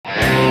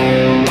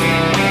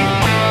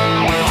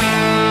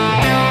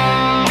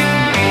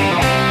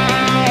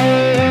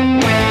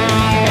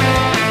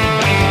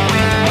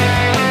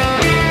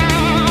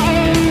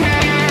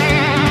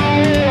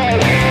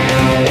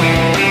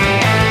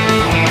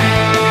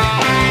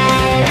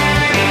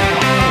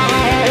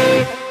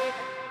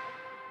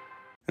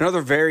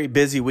Another very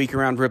busy week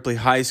around Ripley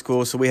High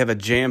School, so we have a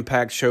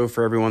jam-packed show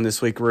for everyone this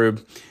week,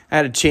 Rube. I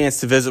had a chance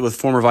to visit with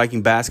former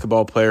Viking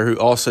basketball player who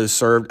also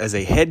served as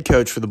a head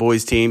coach for the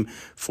boys team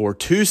for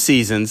 2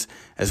 seasons,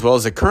 as well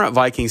as a current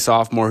Viking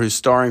sophomore who's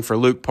starring for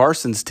Luke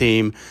Parsons'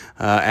 team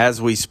as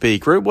we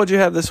speak. Rube, what'd you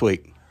have this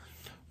week?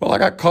 Well, I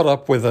got caught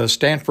up with a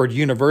Stanford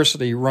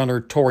University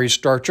runner, Tori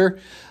Starcher,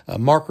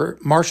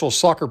 Marshall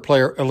soccer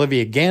player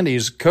Olivia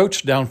Gandy's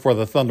coach down for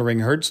the Thundering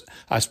Herds.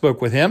 I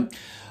spoke with him.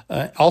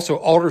 Also,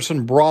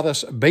 Alderson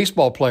Broaddus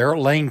baseball player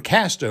Lane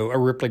Casto, a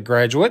Ripley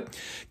graduate,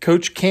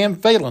 Coach Cam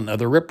Phelan of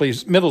the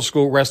Ripley's middle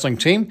school wrestling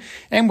team,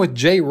 and with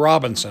Jay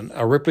Robinson,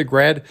 a Ripley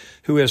grad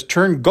who has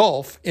turned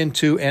golf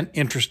into an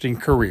interesting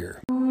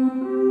career.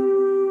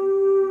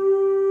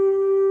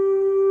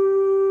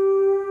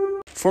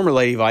 Former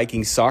Lady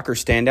Vikings soccer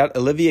standout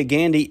Olivia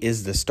Gandy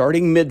is the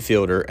starting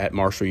midfielder at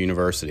Marshall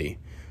University.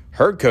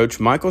 Herd coach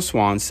Michael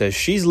Swan says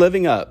she's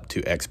living up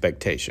to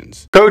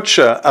expectations. Coach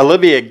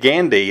Olivia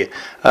Gandy,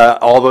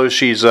 although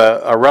she's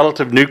a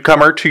relative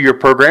newcomer to your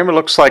program, it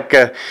looks like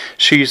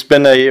she's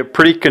been a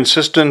pretty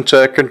consistent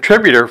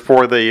contributor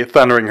for the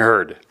Thundering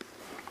Herd.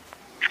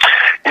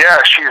 Yeah,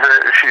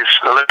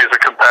 Olivia's a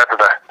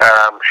competitor.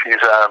 She's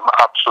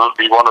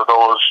absolutely one of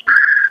those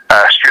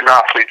student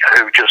athletes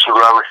who just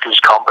relishes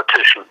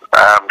competition.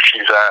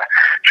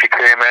 She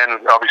came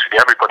in, obviously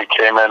everybody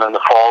came in the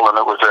fall, and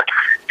it was a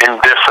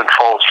indifferent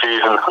fall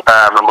season,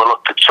 and we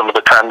looked at some of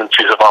the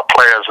tendencies of our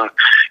players, and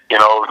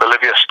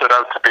Olivia stood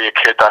out to be a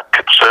kid that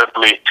could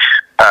certainly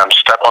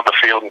step on the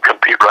field and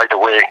compete right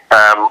away,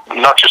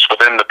 not just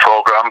within the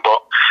program,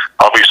 but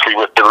obviously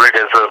with the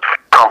rigors of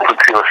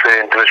Conference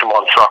USA and Division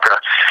 1 soccer.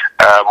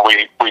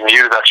 We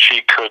knew that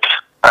she could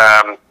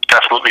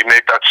definitely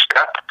make that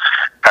step,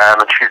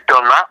 and she's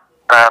done that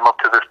up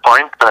to this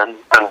point, and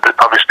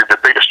obviously the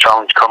biggest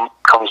challenge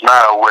comes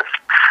now with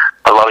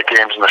a lot of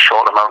games in a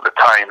short amount of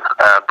time,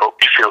 but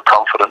we feel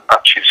confident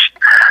that she's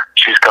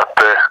got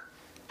the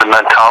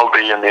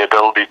mentality and the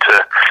ability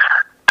to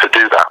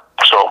do that.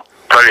 So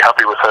very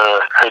happy with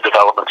her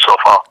development so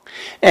far.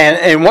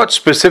 And what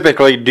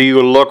specifically do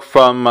you look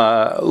for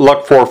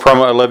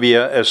from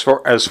Olivia as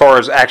far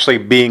as actually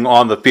being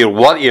on the field?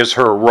 What is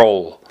her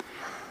role?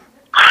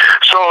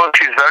 So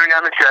she's very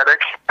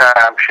energetic.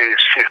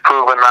 She's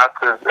proven that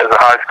as a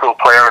high school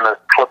player and a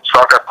club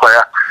soccer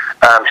player.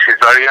 She's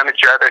very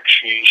energetic.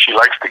 She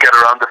likes to get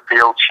around the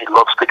field. She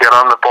loves to get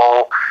on the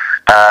ball.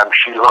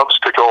 She loves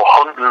to go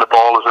hunting the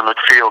ball as a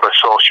midfielder.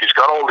 So she's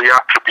got all the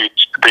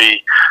attributes to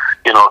be,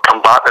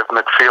 combative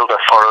midfielder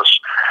for us.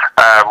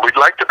 We'd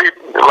like her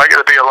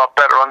to be a lot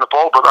better on the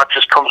ball, but that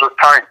just comes with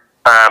time.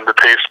 The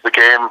pace of the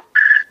game.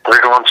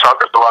 Division 1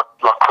 soccer is a lot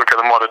quicker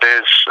than what it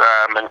is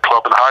in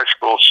club and high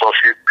school, so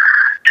she's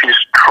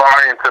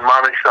trying to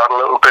manage that a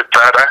little bit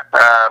better,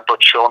 but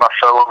showing her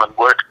film and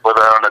working with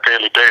her on a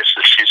daily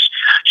basis, she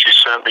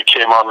certainly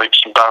came on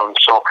leaps and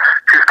bounds. So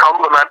she's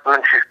complimenting,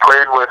 and she's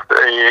playing with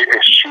a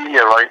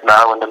senior right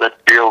now in the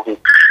midfield, and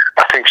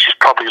I think she's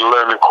probably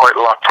learning quite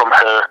a lot from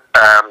her.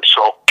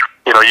 So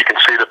you can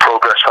see the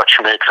progress that she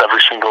makes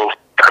every single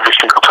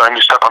time you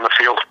step on the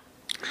field.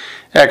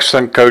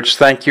 Excellent, Coach.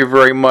 Thank you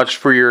very much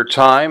for your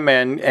time,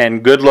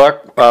 and good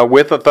luck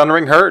with the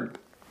Thundering Herd.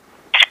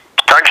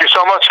 Thank you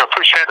so much. I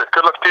appreciate it.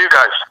 Good luck to you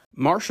guys.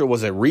 Marshall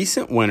was a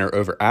recent winner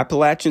over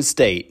Appalachian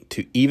State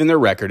to even their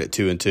record at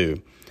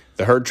 2-2.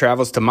 The Herd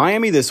travels to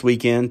Miami this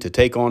weekend to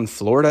take on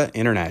Florida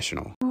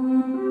International.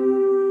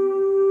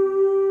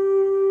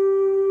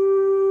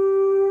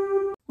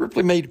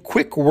 Ripley made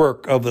quick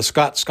work of the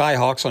Scott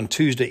Skyhawks on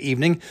Tuesday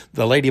evening.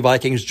 The Lady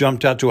Vikings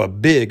jumped out to a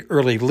big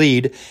early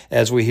lead,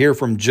 as we hear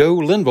from Joe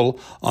Linville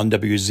on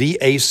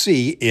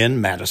WZAC in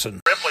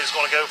Madison. Ripley's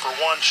going to go for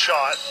one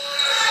shot.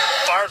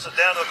 Fires it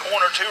down to the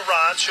corner to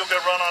Ryan. She'll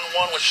go run on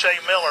one with Shay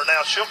Miller.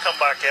 Now she'll come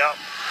back out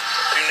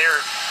to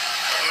near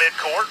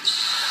midcourt.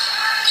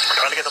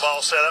 Trying to get the ball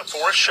set up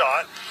for a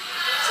shot.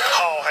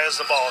 Hall has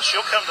the ball.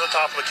 She'll come to the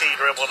top of the key,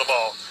 dribbling the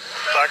ball.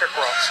 Back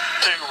across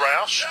to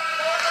Roush.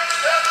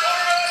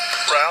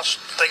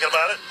 Roush thinking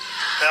about it.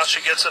 Now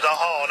she gets it to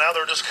Hall. Now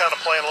they're just kind of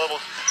playing a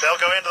little.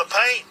 They'll go into the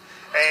paint,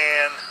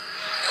 and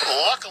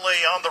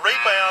luckily on the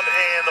rebound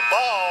and the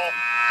ball,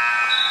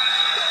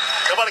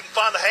 nobody can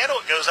find the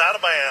handle. It goes out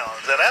of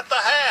bounds. And at the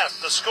half,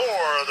 the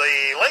score,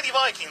 the Lady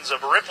Vikings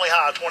of Ripley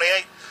High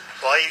 28,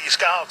 Lady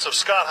Scouts of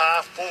Scott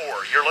High 4.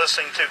 You're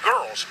listening to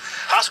Girls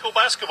High School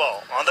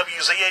Basketball on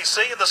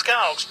WZAC and the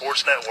Skyhawk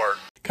Sports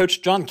Network.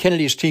 Coach John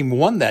Kennedy's team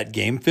won that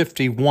game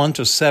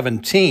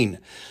 51-17.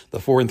 The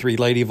 4-3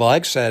 Lady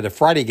Vikes had a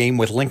Friday game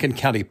with Lincoln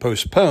County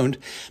postponed.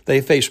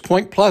 They faced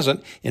Point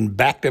Pleasant in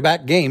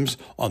back-to-back games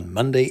on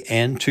Monday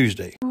and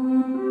Tuesday.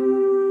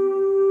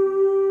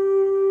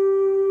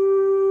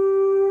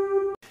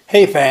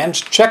 Hey fans,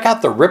 check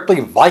out the Ripley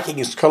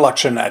Vikings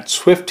collection at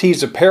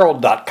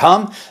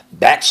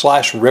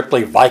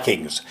SwiftiesApparel.com/Ripley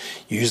Vikings.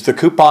 Use the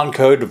coupon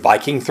code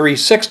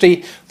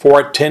Viking360 for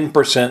a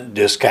 10%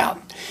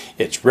 discount.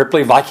 It's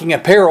Ripley Viking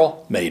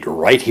apparel made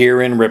right here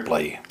in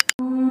Ripley.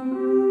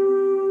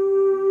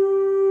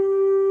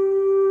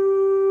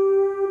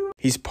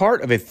 He's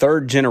part of a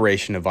third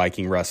generation of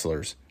Viking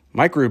wrestlers.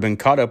 Mike Rubin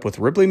caught up with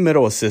Ripley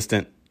Middle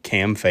assistant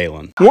Cam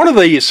Phelan. One of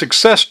the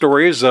success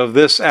stories of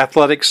this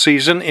athletic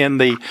season in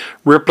the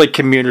Ripley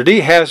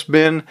community has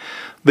been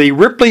the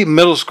Ripley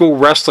Middle School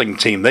wrestling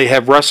team. They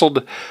have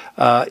wrestled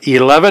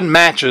 11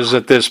 matches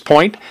at this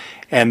point,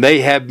 and they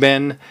have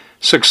been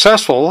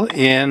successful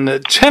in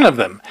 10 of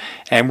them.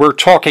 And we're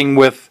talking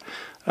with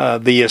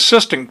the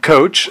assistant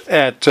coach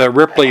at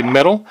Ripley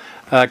Middle,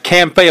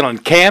 Cam Phelan.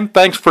 Cam,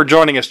 thanks for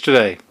joining us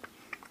today.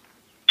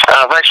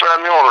 Thanks for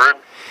having me on,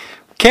 Rube.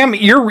 Cam,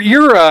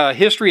 your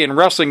history in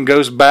wrestling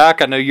goes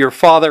back. I know your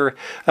father,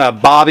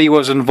 Bobby,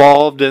 was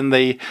involved in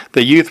the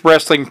youth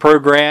wrestling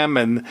program,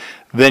 and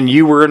then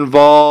you were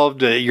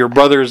involved. Your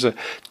brothers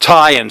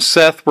Ty and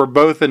Seth were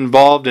both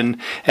involved,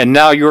 and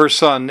now your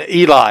son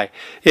Eli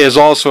is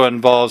also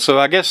involved. So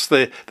I guess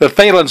the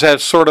Phelans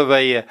have sort of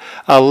a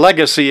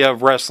legacy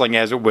of wrestling,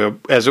 as it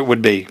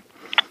would be.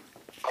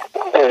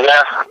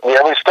 Yeah,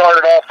 we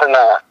started off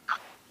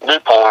in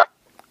DuPont.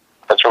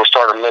 That's where we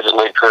started a midget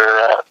league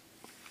career at.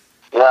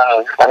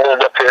 I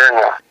moved up here in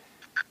the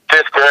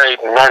 5th grade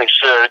in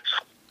 '96.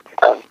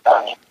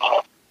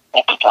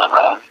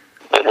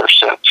 Been there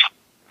since.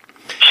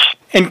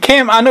 And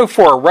Cam, I know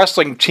for a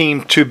wrestling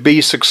team to be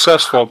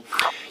successful,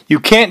 you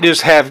can't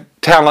just have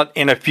talent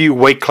in a few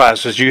weight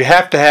classes. You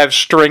have to have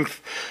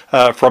strength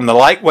from the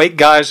lightweight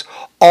guys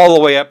all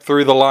the way up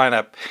through the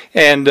lineup.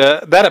 And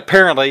that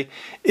apparently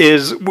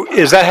is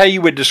that how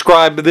you would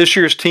describe this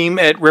year's team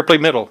at Ripley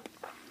Middle?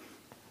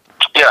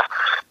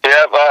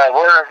 Yeah,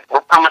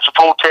 we're pretty much a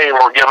full team.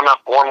 We're giving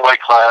up one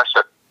weight class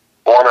at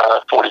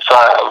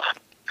 145,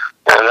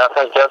 and I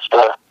think that's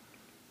the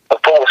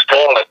fullest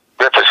team that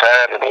Ripley's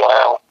had in a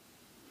while.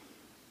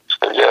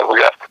 So yeah, we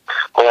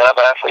have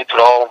athletes at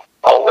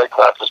all weight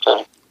classes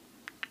too.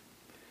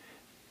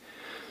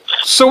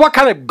 So what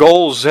kind of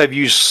goals have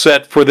you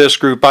set for this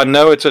group? I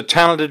know it's a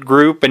talented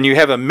group, and you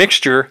have a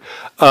mixture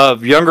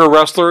of younger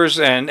wrestlers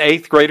and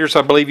 8th graders.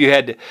 I believe you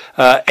had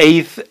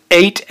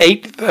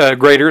eighth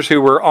graders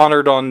who were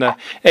honored on the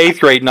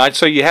 8th grade night,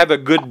 so you have a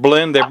good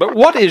blend there. But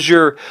what is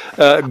your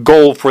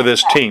goal for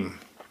this team?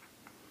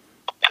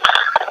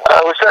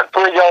 We set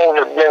 3 goals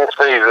at the beginning of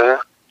the season.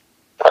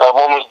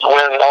 One was to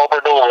win all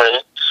our dual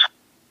meets,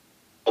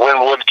 win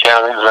Wood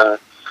counties, and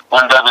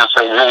win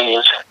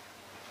WSAZs.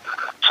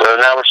 So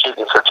now we're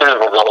shooting for 2 of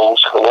the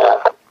goals. Go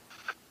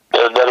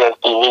to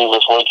WSTV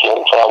this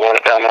weekend, so I won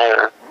it down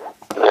there.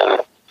 And then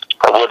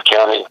our Wood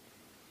County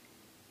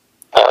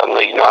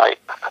league night.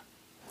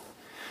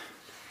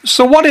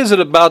 So what is it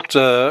about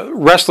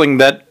wrestling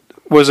that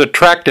was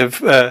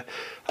attractive?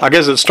 I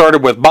guess it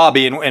started with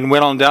Bobby and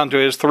went on down to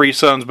his 3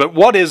 sons. But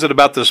what is it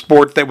about the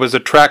sport that was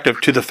attractive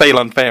to the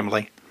Phelan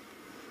family?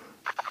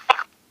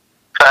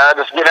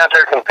 Just get out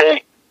there and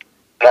compete.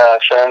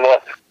 Show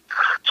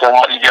them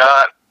what you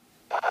got.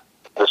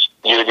 Just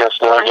you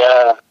against another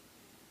guy.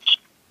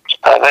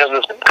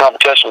 There's this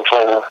competition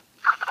between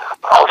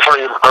all 2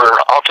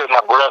 of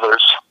my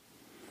brothers,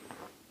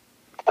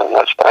 and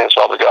that's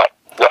all we got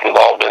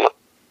involved in it.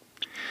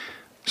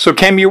 So,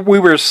 Cam, we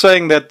were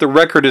saying that the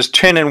record is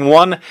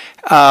 10-1.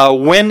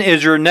 When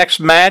is your next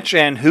match,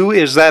 and who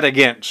is that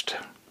against?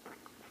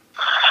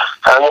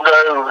 We'll go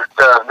to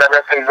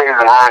WSAZs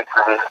in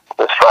Lansing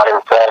this Friday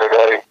and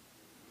Saturday.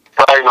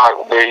 Friday night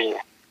will be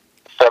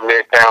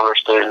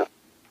 78-pounders to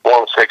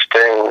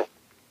 116.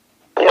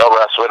 They'll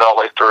wrestle it all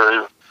the way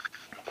through.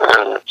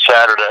 And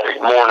Saturday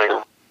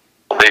morning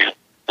will be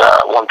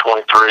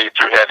 123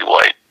 through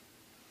heavyweight.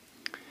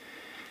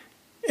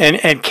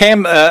 And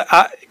Cam,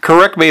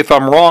 correct me if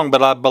I'm wrong,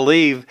 but I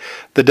believe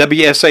the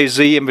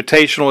WSAZ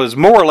Invitational is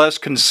more or less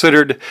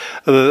considered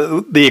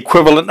the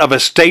equivalent of a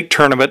state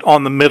tournament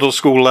on the middle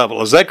school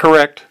level. Is that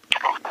correct?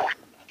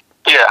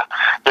 Yeah,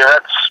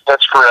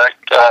 that's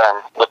correct.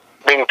 But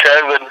being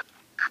COVID,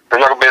 there's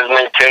not going to be as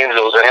many teams.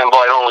 It was an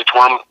invite-only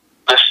tournament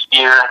this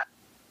year.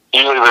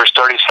 Usually there's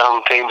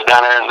 30-some teams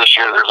down there, and this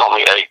year there's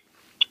only 8.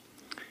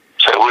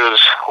 So we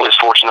was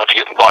fortunate enough to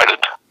get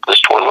invited to this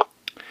tournament.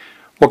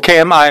 Well,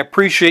 Cam, I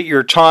appreciate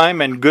your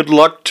time, and good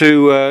luck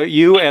to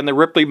you and the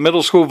Ripley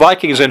Middle School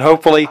Vikings, and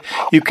hopefully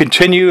you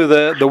continue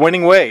the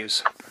winning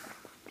ways.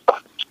 All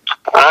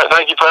right,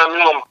 thank you for having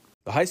me on.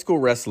 The high school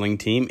wrestling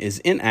team is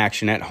in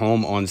action at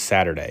home on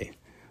Saturday.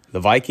 The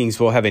Vikings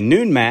will have a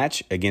noon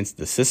match against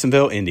the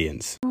Sissonville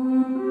Indians.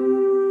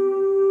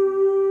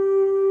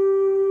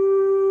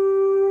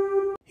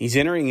 He's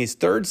entering his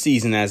 3rd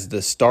season as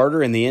the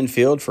starter in the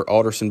infield for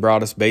Alderson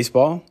Broaddus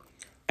baseball.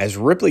 As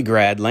Ripley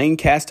grad Lane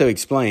Casto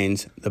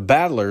explains, the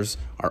Battlers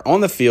are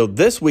on the field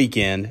this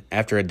weekend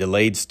after a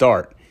delayed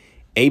start.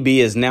 AB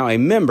is now a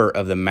member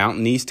of the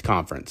Mountain East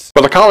Conference.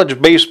 Well, the college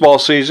baseball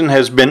season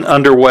has been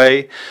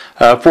underway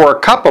for a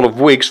couple of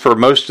weeks for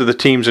most of the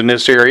teams in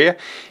this area.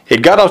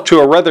 It got off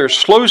to a rather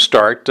slow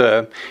start,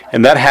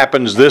 and that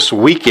happens this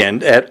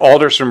weekend at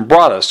Alderson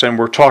Broaddus. And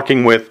we're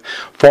talking with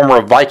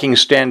former Viking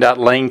standout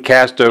Lane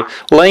Casto.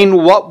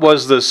 Lane, what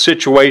was the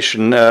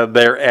situation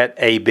there at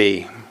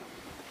AB?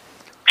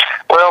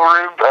 Well,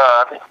 Rube,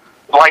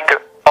 like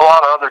a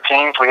lot of other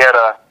teams, we had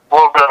a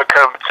little bit of a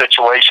COVID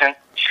situation.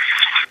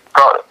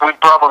 There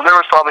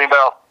was probably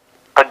about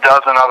a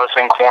dozen of us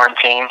in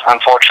quarantine.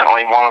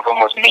 Unfortunately, one of them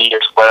was me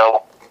as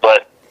well.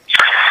 But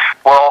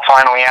we're all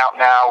finally out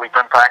now. We've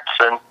been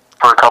practicing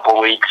for a couple of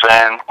weeks,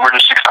 and we're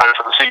just excited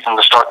for the season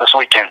to start this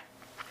weekend.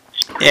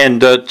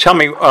 And tell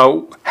me,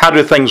 how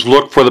do things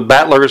look for the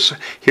Battlers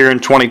here in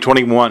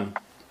 2021?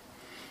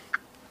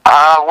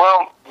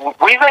 Well,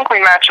 we think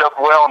we match up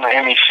well in the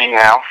MEC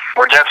now.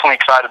 We're definitely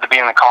excited to be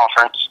in the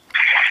conference.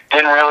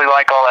 Didn't really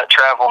like all that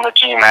travel in the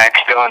GMAC,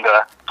 going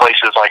to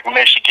places like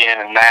Michigan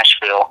and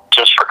Nashville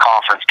just for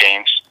conference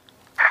games.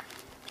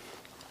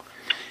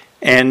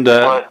 And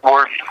but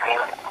we're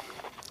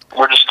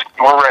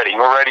ready.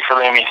 We're ready for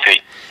the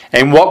MEC.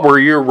 And what will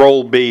your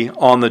role be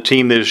on the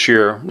team this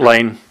year,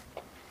 Lane?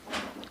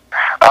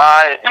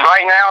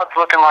 Right now, it's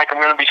looking like I'm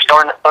going to be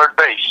starting at third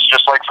base,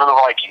 just like for the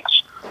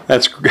Vikings.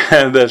 That's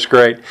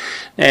great.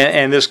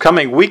 And this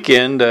coming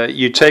weekend,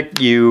 you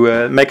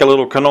make a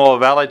little Kanawha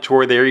Valley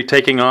tour there. You're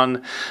taking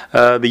on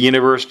the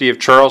University of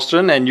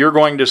Charleston, and you're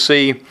going to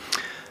see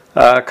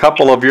a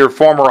couple of your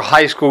former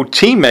high school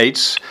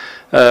teammates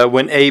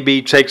when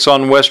AB takes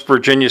on West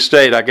Virginia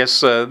State. I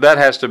guess that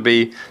has to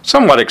be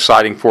somewhat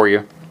exciting for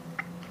you.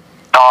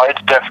 Oh,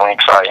 it's definitely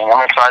exciting.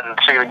 I'm excited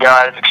to see the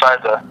guys,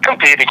 excited to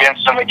compete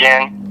against them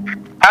again.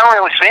 I haven't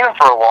really seen them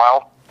for a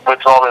while with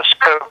all this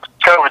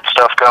COVID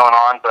stuff going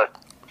on, but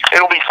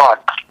it'll be fun.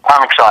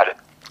 I'm excited.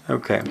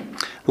 Okay.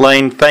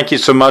 Lane, thank you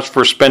so much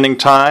for spending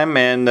time,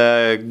 and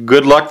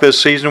good luck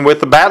this season with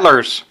the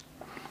Battlers.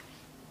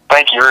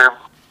 Thank you, Herb.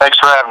 Thanks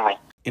for having me.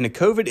 In a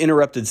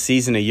COVID-interrupted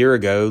season a year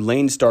ago,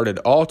 Lane started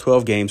all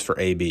 12 games for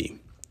AB.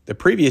 The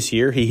previous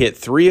year, he hit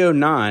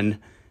 .309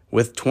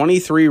 with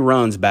 23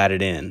 runs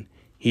batted in.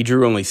 He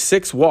drew only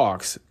 6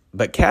 walks,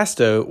 but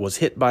Casto was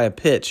hit by a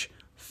pitch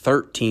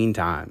 13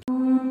 times.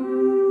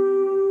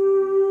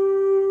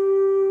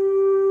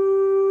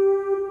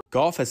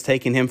 Golf has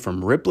taken him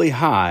from Ripley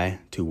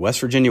High to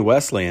West Virginia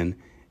Wesleyan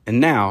and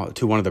now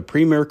to one of the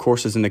premier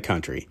courses in the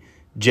country.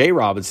 Jay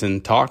Robinson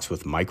talks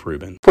with Mike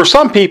Rubin. For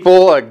some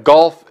people,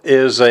 golf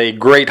is a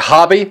great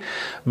hobby,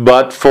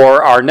 but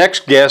for our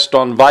next guest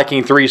on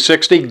Viking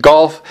 360,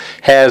 golf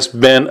has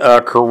been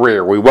a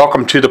career. We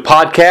welcome to the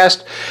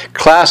podcast,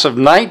 class of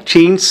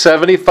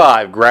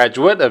 1975,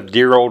 graduate of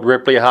dear old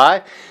Ripley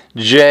High,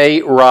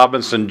 Jay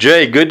Robinson.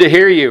 Jay, good to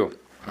hear you.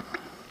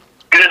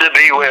 Good to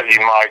be with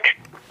you, Mike.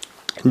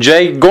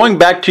 Jay, going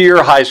back to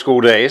your high school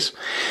days,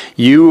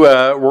 you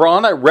were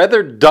on a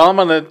rather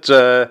dominant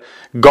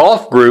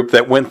golf group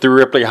that went through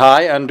Ripley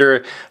High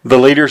under the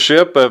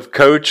leadership of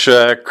Coach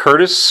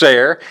Curtis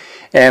Sayre.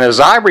 And as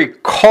I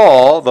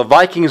recall, the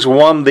Vikings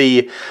won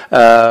the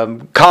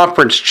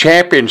conference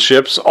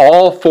championships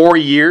all 4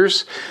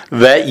 years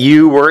that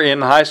you were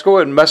in high school.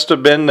 It must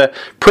have been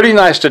pretty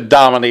nice to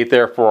dominate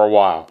there for a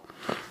while.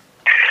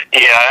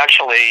 Yeah,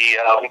 actually,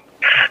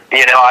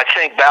 I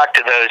think back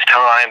to those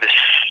times,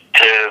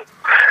 to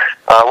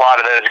a lot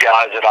of those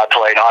guys that I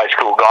played high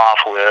school golf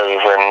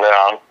with, and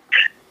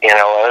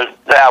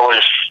that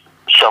was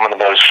some of the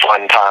most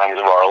fun times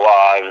of our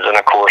lives. And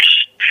of course,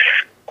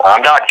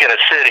 I'm not going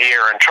to sit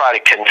here and try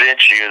to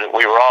convince you that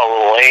we were all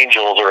little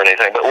angels or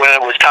anything, but when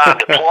it was time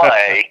to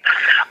play,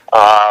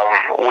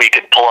 we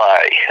could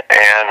play.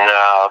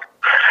 And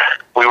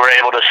we were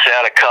able to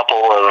set a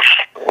couple of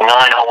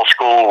 9-hole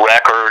school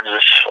records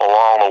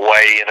along the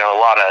way.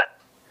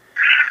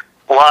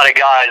 A lot of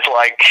guys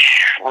like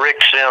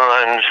Rick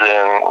Simmons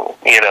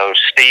and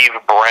Steve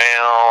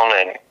Brown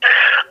and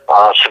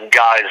some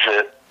guys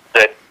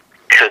that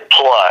could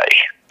play.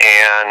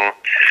 And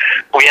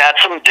we had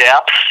some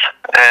depth,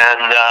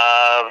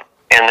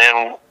 and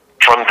then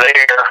from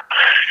there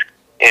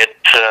it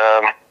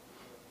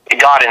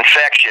got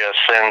infectious.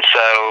 And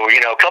so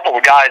a couple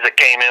of guys that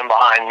came in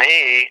behind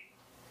me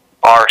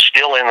are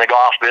still in the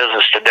golf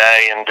business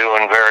today and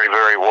doing very,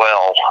 very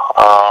well.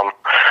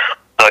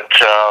 But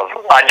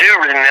I do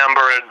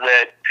remember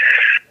that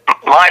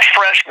my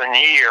freshman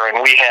year,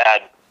 and we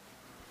had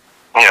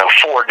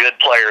 4 good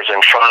players in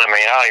front of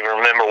me. I don't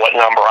even remember what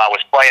number I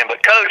was playing,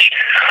 but Coach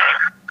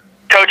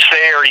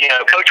Sayre,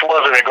 Coach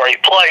wasn't a great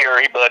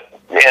player,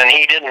 and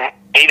he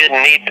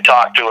didn't need to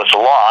talk to us a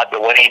lot,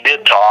 but when he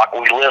did talk,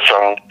 we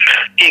listened.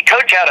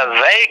 Coach had a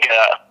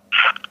Vega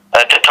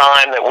at the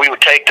time that we would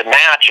take to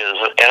matches,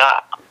 and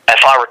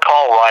if I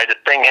recall right, the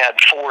thing had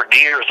 4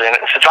 gears in it.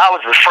 And since I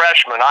was a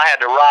freshman, I had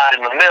to ride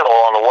in the middle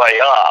on the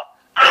way up,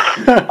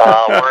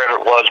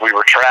 wherever it was we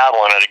were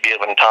traveling at a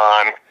given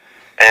time.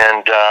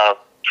 And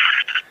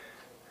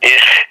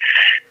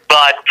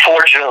but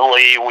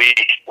fortunately, we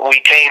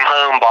came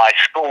home by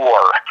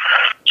score,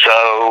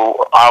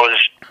 so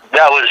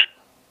that was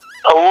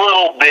a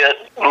little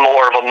bit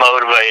more of a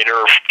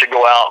motivator to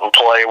go out and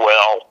play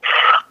well.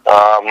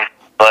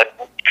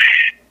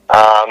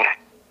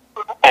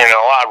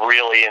 I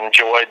really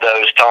enjoyed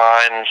those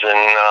times,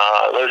 and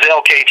those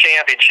LK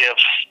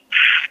championships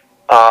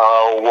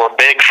were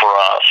big for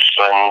us,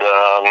 and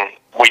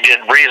we did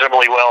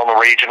reasonably well in the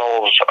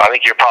regionals. I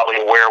think you're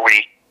probably aware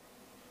we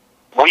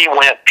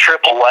went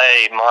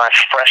AAA my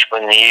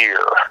freshman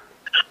year,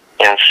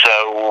 And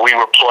so we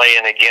were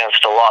playing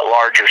against a lot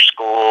larger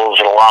schools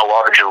and a lot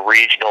larger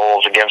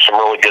regionals against some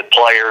really good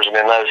players. And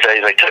in those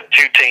days, they took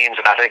 2 teams,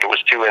 and I think it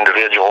was 2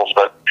 individuals.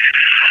 But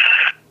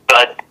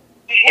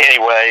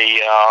anyway,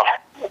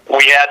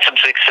 we had some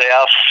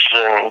success,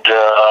 and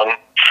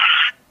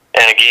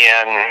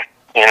again,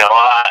 you know,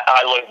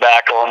 I look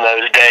back on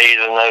those days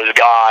and those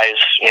guys,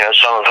 you know,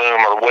 some of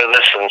whom are with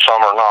us and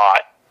some are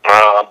not.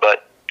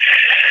 But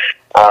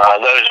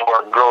those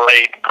were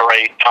great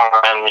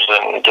times,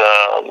 and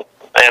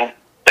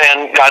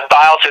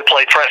I also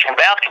played freshman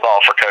basketball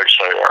for Coach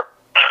Sawyer,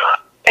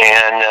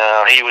 and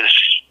he was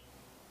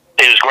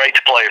great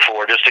to play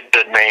for, just a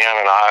good man.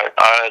 And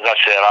as I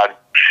said,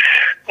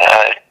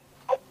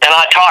 and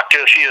I talked to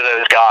a few of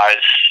those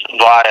guys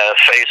via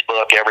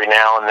Facebook every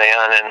now and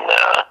then,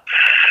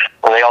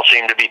 and they all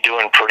seem to be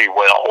doing pretty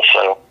well.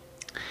 So.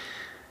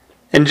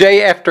 And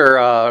Jay,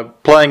 after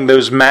playing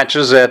those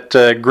matches at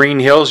Green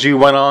Hills, you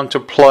went on to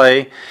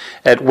play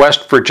at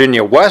West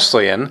Virginia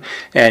Wesleyan,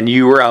 and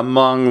you were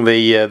among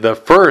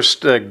the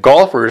first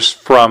golfers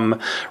from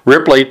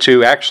Ripley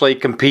to actually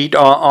compete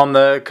on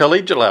the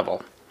collegiate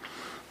level.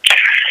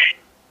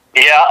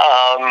 Yeah,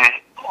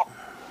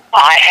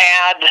 I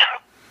had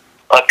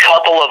a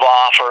couple of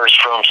offers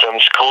from some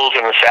schools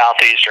in the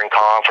Southeastern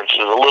Conference.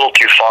 It was a little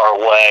too far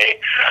away.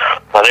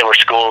 They were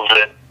schools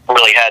that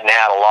really hadn't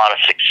had a lot of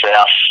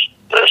success,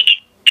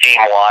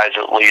 team-wise,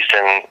 at least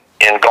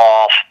in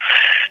golf.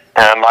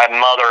 My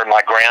mother and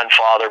my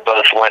grandfather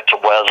both went to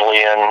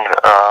Wesleyan,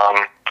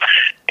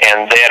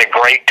 and they had a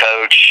great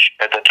coach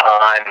at the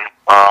time.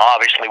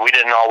 Obviously, we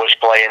didn't always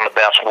play in the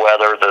best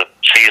weather. The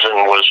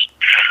season was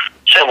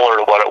similar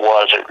to what it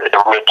was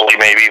at Ripley,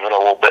 maybe even a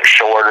little bit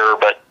shorter,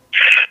 but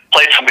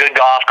played some good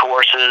golf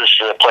courses.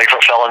 Played for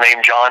a fellow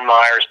named John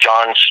Myers.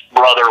 John's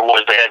brother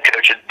was the head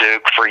coach at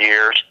Duke for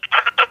years.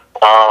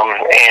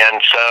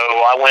 And so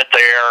I went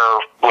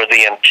there with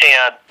the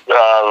intent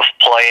of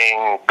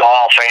playing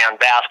golf and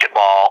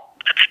basketball.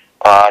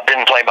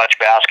 Didn't play much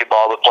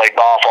basketball, but played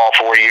golf all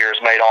 4 years,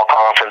 made all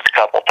conference a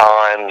couple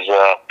times.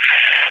 You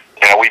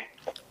know,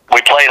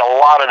 we played a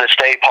lot of the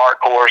state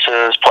park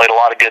courses, played a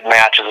lot of good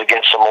matches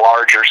against some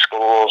larger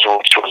schools,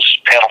 which was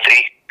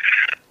healthy.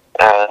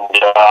 And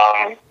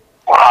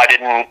I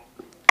didn't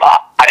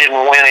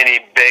win any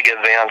big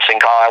events in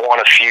college. I won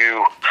a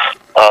few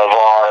of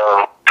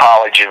our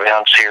college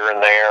events here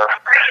and there.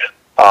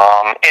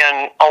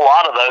 And a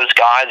lot of those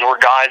guys were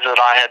guys that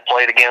I had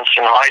played against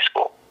in high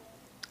school.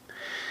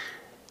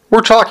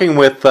 We're talking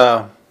with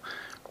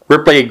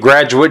Ripley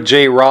graduate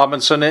Jay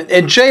Robinson.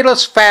 And Jay,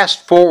 let's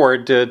fast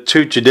forward to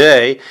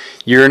today.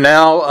 You're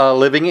now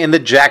living in the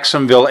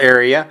Jacksonville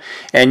area,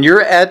 and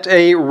you're at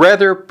a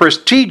rather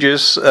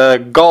prestigious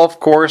golf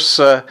course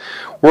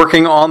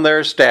working on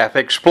their staff.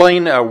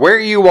 Explain where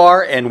you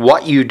are and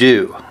what you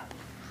do.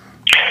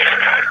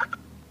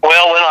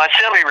 Well, when I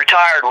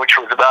semi-retired, which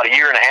was about a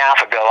year and a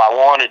half ago, I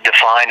wanted to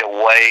find a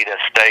way to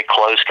stay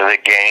close to the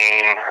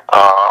game.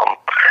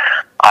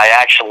 I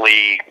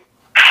actually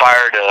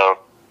fired a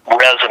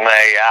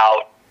resume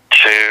out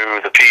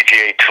to the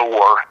PGA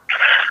Tour.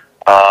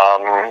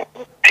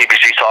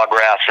 TPC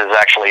Sawgrass is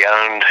actually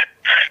owned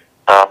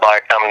by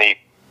a company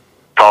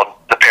called,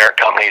 the parent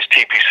company is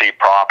TPC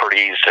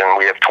Properties, and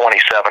we have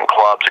 27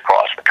 clubs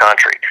across the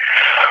country.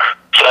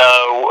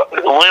 So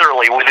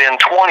literally within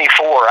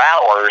 24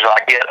 hours, I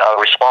get a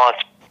response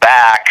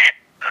back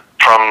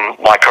from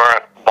my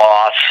current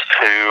boss,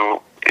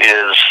 who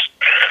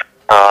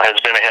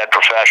has been a head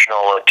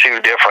professional at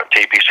 2 different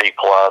TPC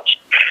clubs,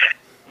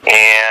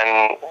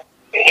 and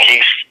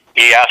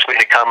he asked me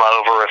to come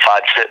over if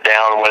I'd sit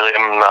down with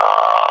him.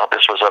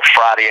 This was a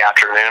Friday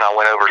afternoon. I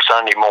went over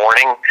Sunday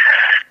morning,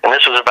 and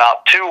this was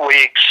about 2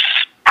 weeks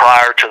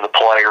prior to the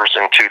Players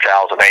in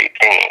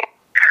 2018.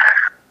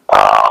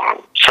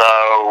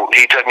 So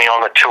he took me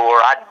on the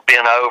tour. I'd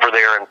been over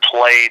there and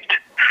played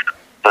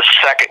the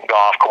second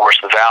golf course,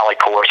 the Valley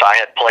course. I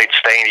had played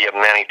Stadium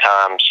many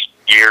times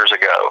years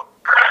ago.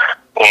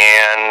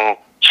 And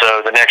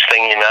so the next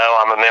thing you know,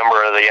 I'm a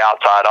member of the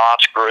outside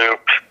ops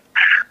group.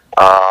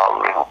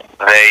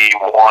 They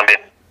wanted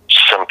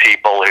some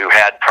people who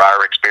had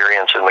prior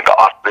experience in the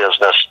golf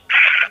business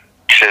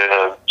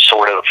to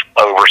sort of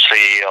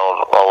oversee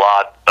a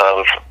lot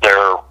of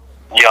their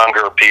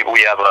younger people.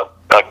 We have a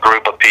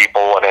group of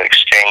people in an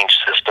exchange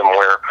system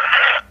where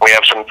we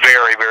have some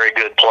very, very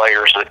good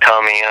players that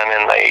come in,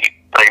 and they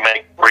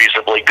make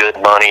reasonably good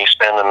money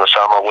spending the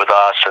summer with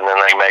us, and then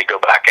they may go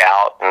back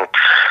out and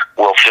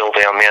we'll fill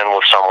them in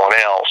with someone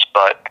else.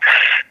 But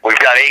we've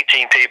got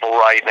 18 people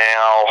right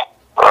now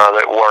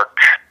that work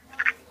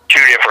 2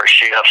 different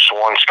shifts.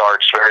 One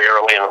starts very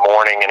early in the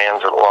morning and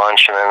ends at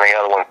lunch, and then the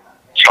other one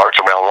starts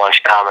around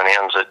lunchtime and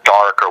ends at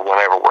dark or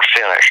whenever we're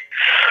finished.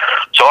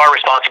 So our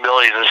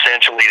responsibility is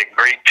essentially to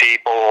greet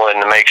people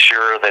and to make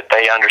sure that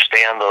they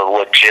understand the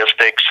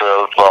logistics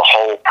of the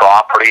whole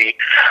property.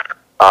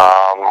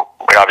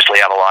 We obviously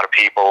have a lot of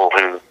people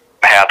who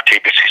have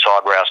TPC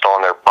Sawgrass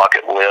on their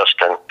bucket list,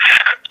 and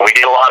we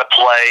get a lot of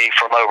play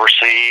from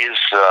overseas.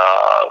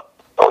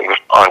 We've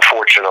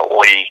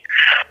unfortunately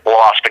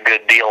lost a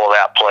good deal of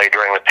that play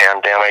during the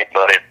pandemic,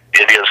 but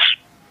it is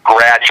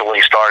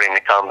gradually starting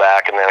to come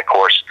back. And then, of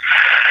course,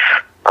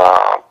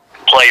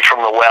 play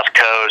from the West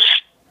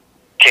Coast,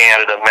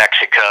 Canada,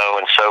 Mexico,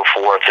 and so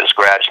forth is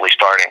gradually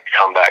starting to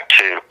come back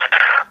too.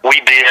 We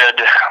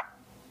did,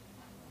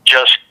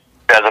 just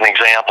as an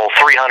example,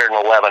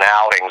 311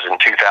 outings in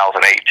 2018,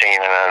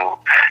 and an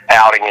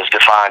outing is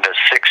defined as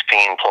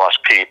 16 plus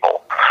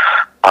people.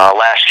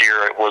 Last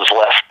year it was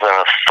less than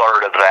a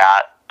third of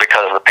that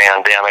because of the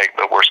pandemic,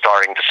 but we're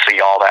starting to see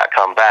all that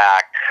come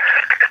back.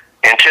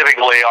 And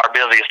typically our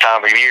busiest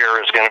time of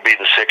year is going to be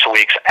the 6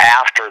 weeks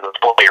after the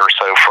play, or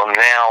so from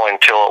now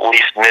until at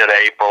least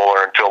mid-April,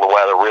 or until the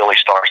weather really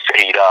starts to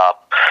heat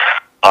up.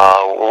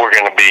 We're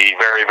going to be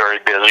very, very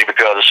busy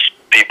because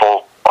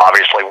people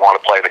obviously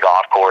want to play the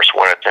golf course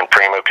when it's in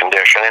primo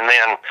condition. And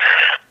then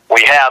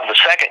we have the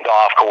second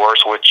golf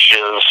course, which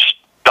is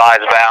Dyes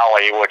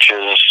Valley, which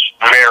is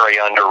very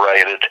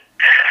underrated.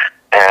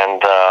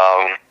 And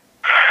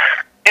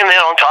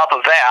then on top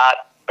of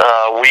that,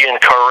 we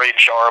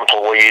encourage our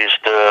employees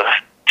to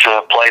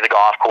play the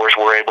golf course.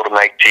 We're able to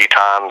make tee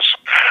times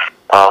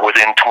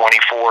within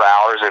 24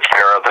 hours if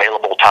they're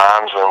available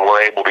times, and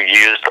we're able to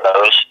use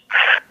those.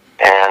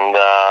 And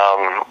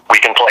we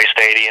can play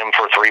stadium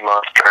for 3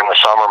 months during the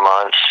summer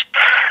months.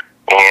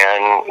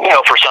 And,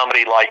 for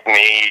somebody like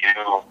me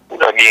who,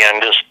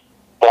 again, just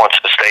wants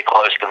to stay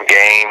close to the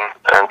game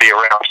and be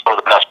around some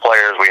of the best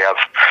players, we have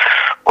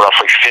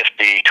roughly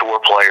 50 tour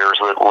players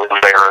that live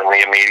there in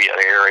the immediate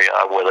area,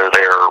 whether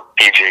they're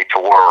PGA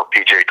Tour or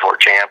PGA Tour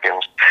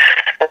champions.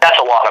 And that's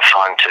a lot of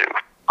fun, too.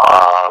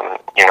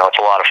 It's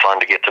a lot of fun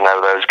to get to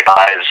know those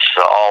guys.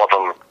 All of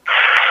them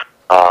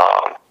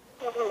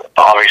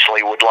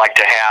obviously would like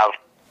to have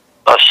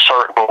a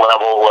certain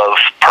level of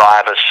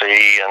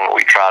privacy, and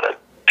we try to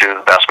do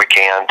the best we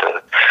can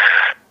to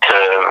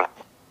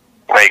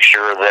make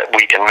sure that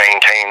we can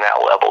maintain that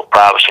level of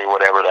privacy,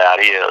 whatever that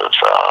is.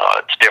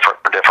 It's different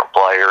for different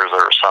players.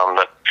 There are some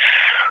that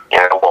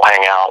will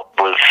hang out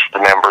with the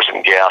members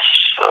and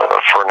guests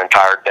for an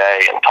entire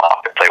day and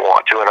talk if they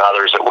want to, and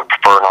others that would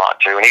prefer not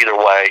to. And either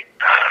way,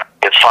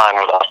 it's fine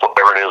with us,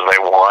 whatever it is they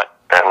want,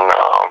 and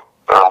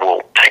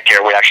we'll take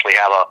care. We actually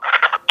have a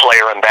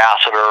player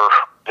ambassador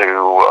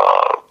who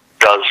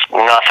does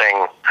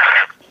nothing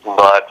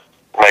but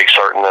make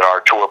certain that our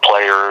tour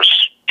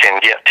players can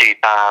get tee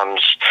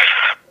times,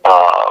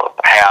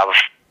 have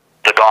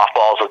the golf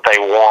balls that they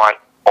want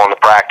on the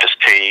practice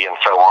tee, and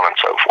so on and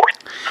so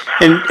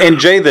forth. And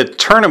Jay, the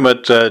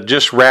tournament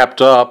just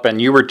wrapped up,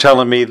 and you were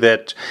telling me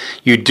that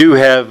you do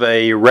have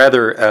a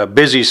rather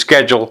busy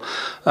schedule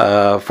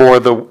for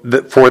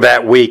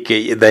that week.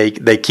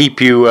 They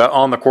keep you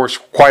on the course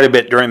quite a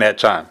bit during that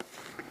time.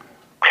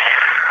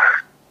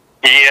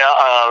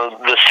 Yeah,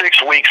 the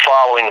 6 weeks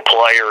following the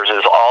Players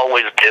is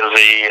always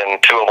busy,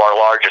 and two of our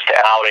largest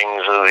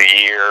outings of the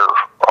year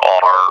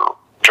are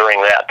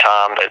during that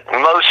time that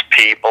most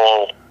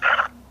people,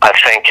 I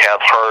think,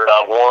 have heard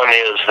of. One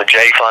is the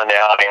J Fund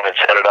outing that's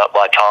headed up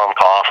by Tom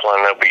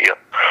Coughlin. There'll be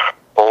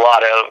a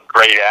lot of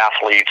great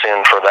athletes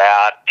in for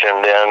that.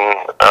 And then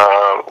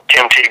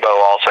Tim Tebow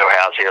also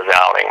has his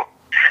outing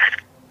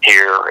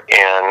here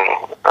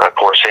of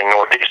course, in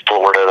Northeast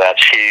Florida.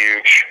 That's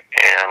huge.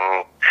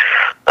 And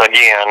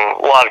again,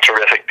 a lot of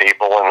terrific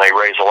people, and they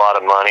raise a lot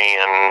of money.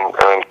 And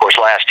of course,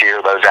 last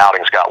year those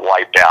outings got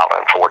wiped out,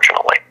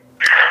 unfortunately.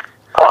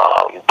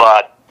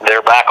 But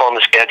they're back on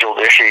the schedule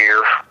this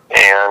year,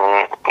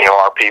 and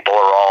our people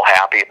are all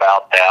happy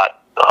about that.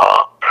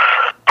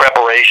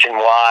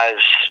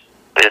 Preparation-wise,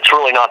 it's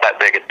really not that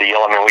big a deal.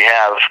 I mean, we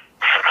have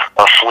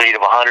a fleet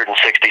of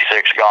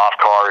 166 golf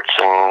carts,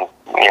 and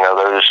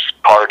those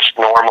carts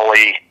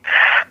normally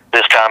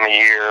this time of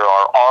year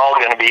are all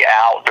going to be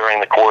out during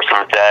the course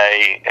of the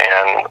day,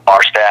 and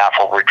our staff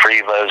will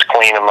retrieve those,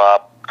 clean them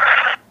up,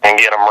 and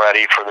get them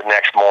ready for the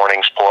next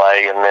morning's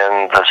play, and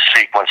then the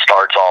sequence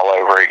starts all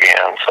over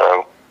again.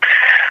 So,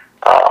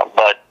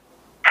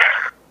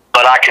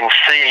 but I can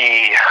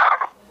see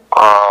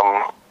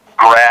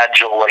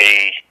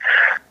gradually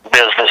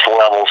business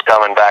levels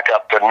coming back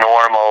up to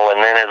normal,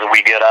 and then as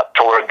we get up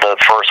toward the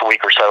first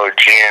week or so of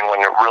June,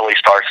 when it really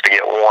starts to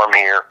get warm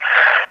here,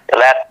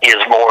 that is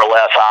more or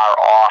less our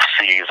off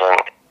season,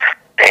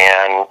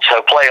 and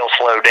so play will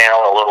slow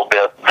down a little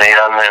bit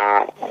then,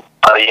 and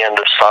by the end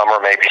of summer,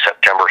 maybe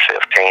September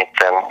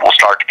 15th, and we'll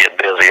start to get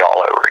busy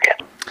all over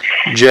again.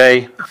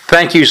 Jay,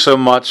 thank you so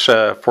much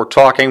for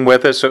talking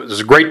with us. It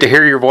was great to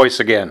hear your voice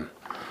again.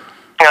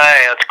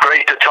 Hey, it's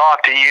great to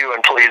talk to you,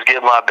 and please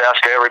give my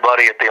best to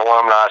everybody at the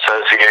Alumni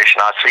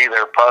Association. I see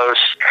their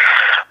posts,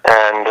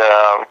 and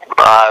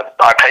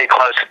I pay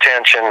close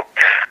attention,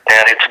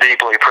 and it's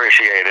deeply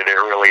appreciated. It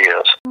really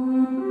is.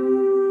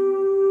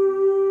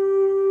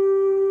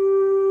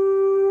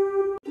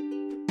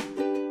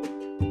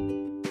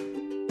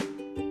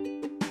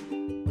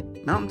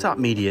 Mountaintop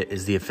Media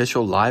is the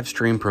official live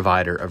stream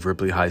provider of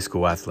Ripley High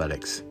School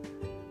athletics.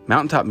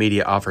 Mountaintop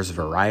Media offers a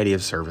variety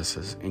of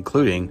services,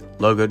 including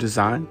logo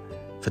design,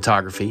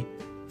 photography,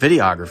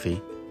 videography,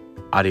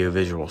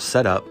 audiovisual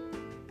setup,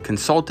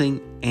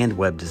 consulting, and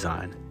web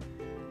design.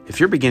 If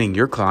you're beginning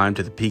your climb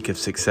to the peak of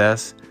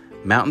success,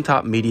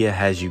 Mountaintop Media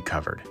has you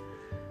covered.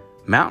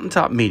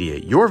 Mountaintop Media,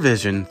 your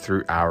vision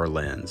through our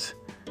lens.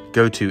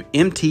 Go to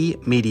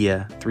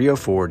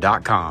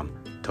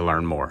mtmedia304.com to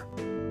learn more.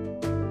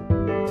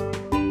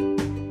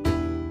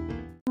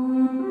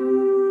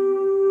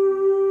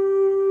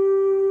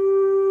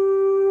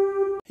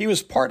 He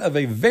was part of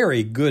a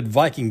very good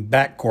Viking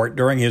backcourt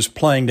during his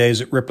playing days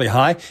at Ripley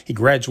High. He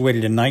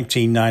graduated in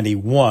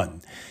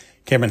 1991.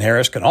 Kevin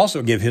Harris can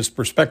also give his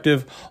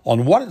perspective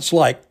on what it's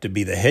like to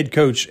be the head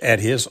coach at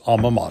his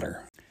alma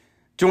mater.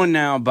 Joined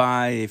now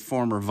by a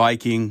former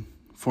Viking,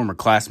 former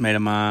classmate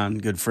of mine,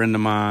 good friend of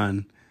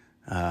mine,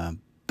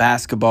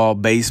 basketball,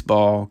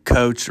 baseball,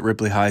 coach at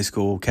Ripley High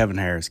School, Kevin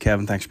Harris.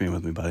 Kevin, thanks for being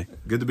with me, buddy.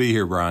 Good to be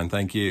here, Brian.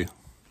 Thank you.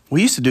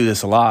 We used to do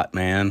this a lot,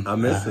 man. I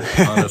miss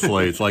it,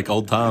 honestly. It's like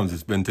old times.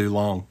 It's been too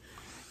long.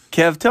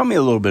 Kev, tell me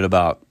a little bit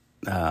about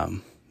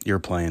your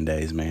playing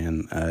days,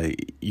 man.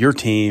 Your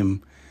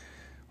team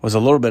was a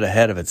little bit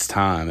ahead of its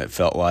time. It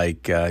felt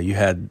like you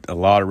had a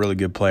lot of really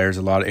good players,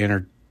 a lot of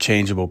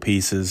interchangeable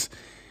pieces,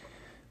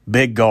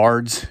 big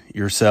guards,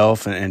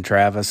 yourself and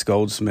Travis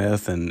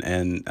Goldsmith.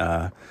 And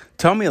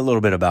tell me a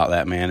little bit about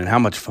that, man, and how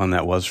much fun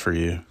that was for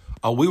you.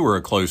 Oh, we were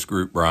a close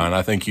group, Brian.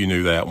 I think you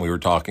knew that when we were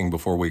talking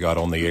before we got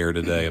on the air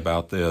today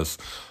about this.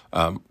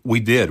 We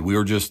did. We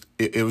were just –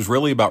 it was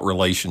really about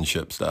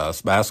relationships to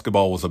us.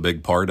 Basketball was a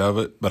big part of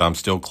it, but I'm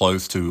still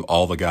close to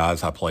all the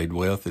guys I played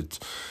with. It's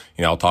 –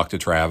 I'll talk to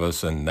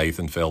Travis and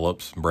Nathan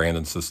Phillips,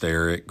 Brandon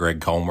Sesteric,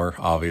 Greg Comer.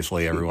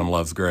 Obviously, everyone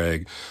loves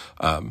Greg.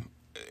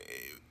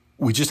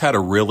 We just had a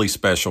really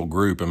special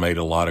group and made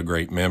a lot of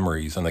great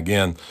memories. And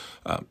again,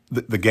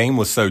 the game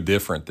was so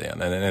different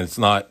then. And it's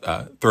not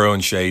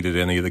throwing shade at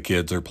any of the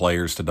kids or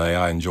players today.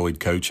 I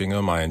enjoyed coaching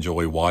them. I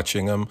enjoy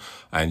watching them.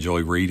 I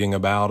enjoy reading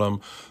about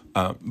them.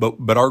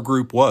 But our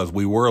group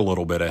we were a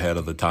little bit ahead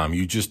of the time.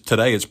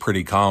 Today it's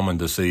pretty common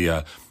to see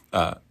a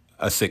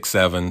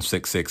 6'7",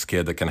 6'6"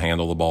 kid that can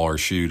handle the ball or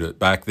shoot it.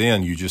 Back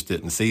then, you just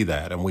didn't see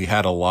that. And we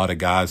had a lot of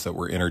guys that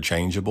were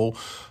interchangeable.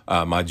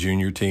 My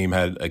junior team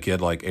had a kid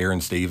like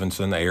Aaron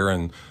Stevenson.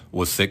 Aaron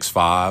was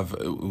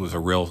 6'5", was a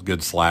real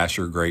good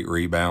slasher, great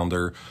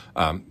rebounder.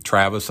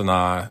 Travis and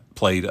I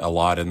played a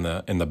lot in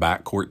the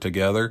backcourt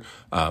together.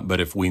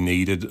 But if we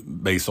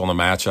needed, based on the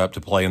matchup,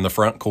 to play in the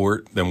front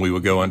court, then we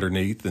would go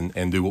underneath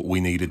and do what we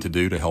needed to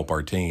do to help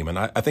our team. And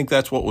I think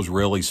that's what was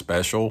really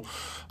special.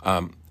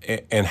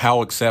 And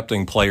how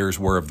accepting players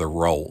were of the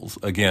roles.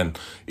 Again,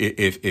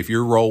 if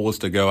your role was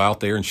to go out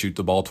there and shoot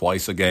the ball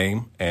twice a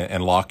game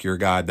and lock your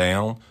guy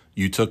down,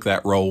 you took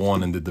that role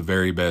on and did the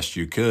very best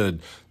you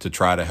could to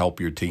try to help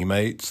your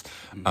teammates.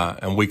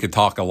 And we could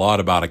talk a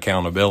lot about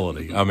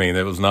accountability. I mean,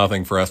 it was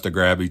nothing for us to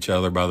grab each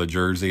other by the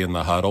jersey in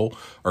the huddle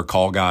or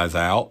call guys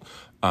out.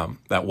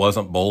 That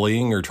wasn't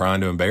bullying or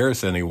trying to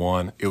embarrass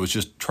anyone. It was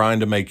just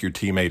trying to make your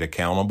teammate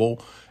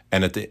accountable.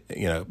 And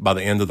by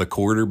the end of the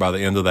quarter, by the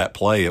end of that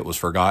play, it was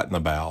forgotten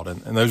about.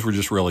 And those were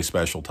just really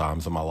special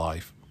times in my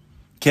life.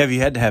 Kev,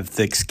 you had to have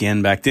thick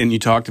skin back then. You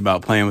talked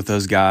about playing with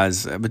those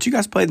guys, but you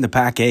guys played in the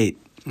Pac-8.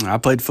 I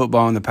played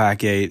football in the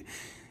Pac-8,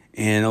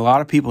 and a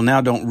lot of people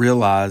now don't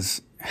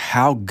realize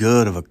how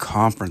good of a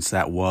conference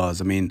that was.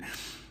 I mean,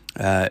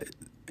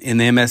 in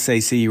the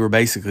MSAC, you were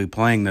basically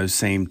playing those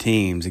same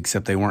teams,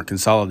 except they weren't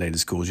consolidated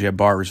schools. You had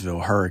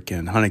Barbersville,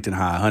 Hurricane, Huntington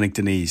High,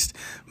 Huntington East,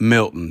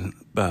 Milton,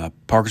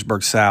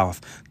 Parkersburg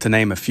South, to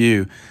name a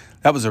few.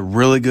 That was a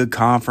really good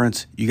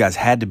conference. You guys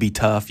had to be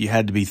tough. You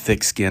had to be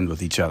thick-skinned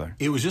with each other.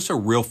 It was just a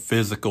real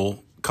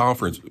physical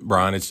conference,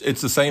 Brian.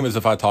 It's the same as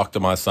if I talk to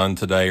my son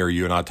today or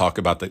you and I talk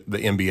about the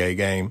NBA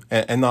game,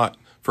 and not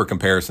for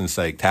comparison's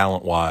sake,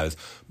 talent-wise,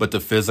 but the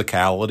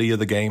physicality of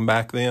the game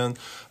back then.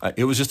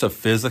 It was just a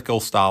physical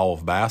style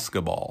of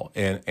basketball.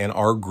 And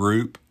our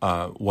group,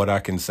 what I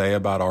can say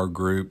about our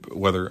group,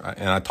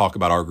 and I talk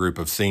about our group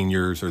of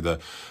seniors or the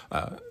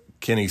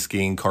Kenny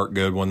Skeen, Cart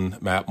Goodwin,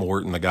 Matt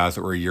Morton, the guys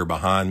that were a year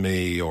behind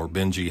me, or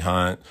Benji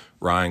Hunt,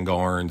 Ryan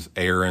Garnes,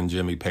 Aaron,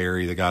 Jimmy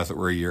Perry, the guys that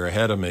were a year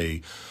ahead of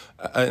me,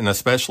 and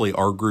especially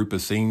our group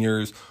of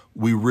seniors,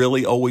 we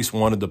really always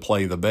wanted to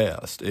play the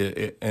best.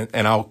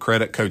 And I'll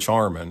credit Coach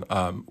Harmon.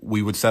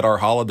 We would set our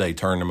holiday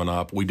tournament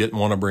up. We didn't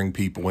want to bring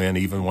people in,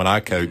 even when I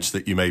coached,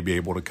 that you may be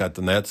able to cut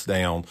the nets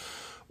down.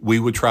 We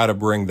would try to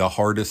bring the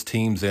hardest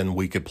teams in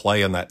we could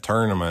play in that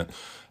tournament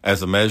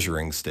as a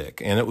measuring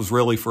stick. And it was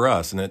really for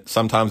us. And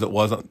sometimes it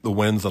wasn't the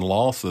wins and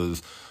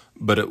losses,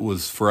 but it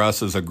was for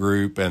us as a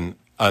group and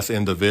us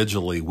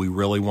individually. We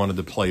really wanted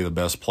to play the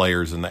best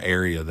players in the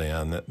area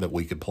then that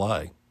we could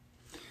play.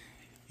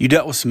 You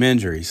dealt with some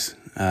injuries,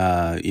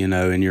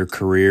 in your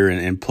career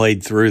and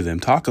played through them.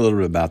 Talk a little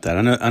bit about that.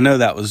 I know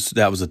that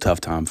was a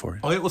tough time for you.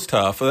 Oh, it was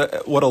tough.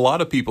 What a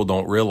lot of people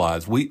don't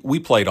realize, we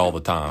played all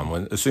the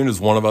time. As soon as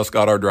one of us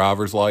got our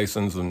driver's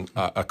license, and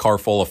a car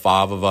full of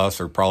 5 of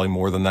us, or probably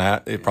more than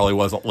that, it probably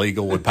wasn't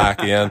legal, would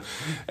pack in,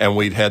 and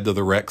we'd head to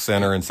the rec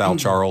center in South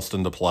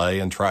Charleston to play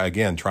and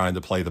trying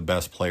to play the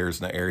best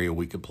players in the area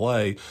we could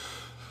play.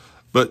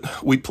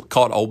 But we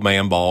caught old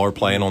man ball or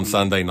playing on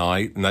Sunday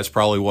night, and that's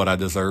probably what I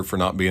deserved for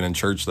not being in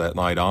church that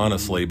night,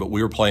 honestly. But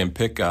we were playing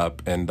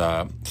pickup, and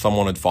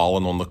someone had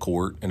fallen on the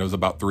court, and it was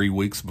about 3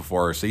 weeks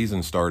before our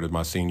season started,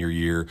 my senior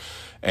year,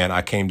 and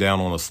I came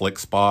down on a slick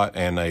spot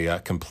and a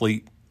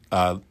complete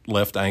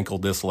left ankle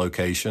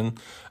dislocation,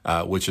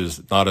 which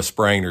is not a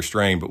sprain or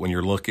strain, but when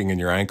you're looking and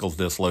your ankle's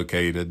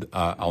dislocated,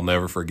 I'll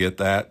never forget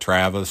that.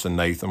 Travis and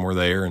Nathan were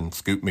there and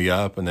scooped me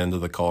up and into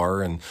the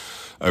car, and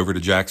over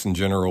to Jackson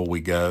General we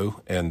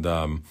go. And,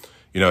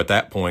 at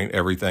that point,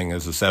 everything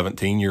as a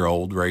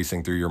 17-year-old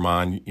racing through your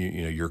mind,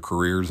 your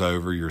career's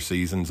over, your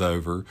season's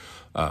over.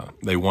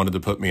 They wanted to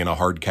put me in a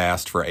hard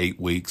cast for 8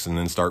 weeks and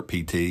then start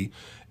PT.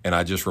 And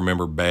I just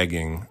remember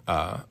begging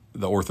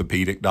the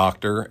orthopedic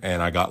doctor,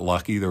 and I got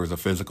lucky. There was a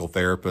physical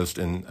therapist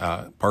in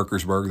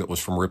Parkersburg that was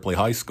from Ripley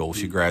High School.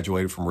 She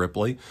graduated from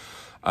Ripley.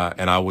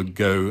 And I would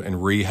go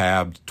and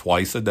rehab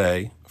twice a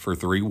day for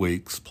 3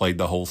 weeks, played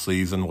the whole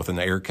season with an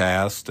air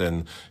cast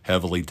and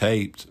heavily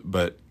taped,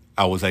 but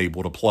I was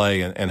able to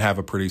play and have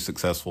a pretty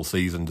successful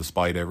season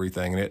despite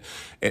everything. And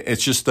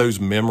it's just those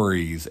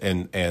memories,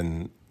 and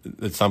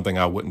it's something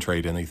I wouldn't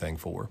trade anything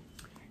for.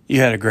 You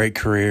had a great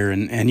career,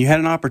 and you had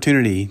an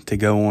opportunity to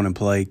go on and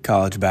play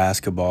college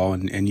basketball,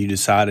 and you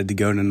decided to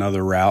go in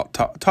another route.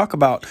 Talk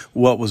about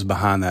what was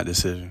behind that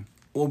decision.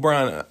 Well,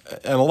 Brian,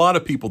 and a lot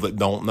of people that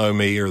don't know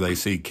me, or they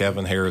see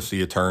Kevin Harris,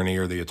 the attorney,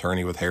 or the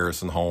attorney with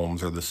Harrison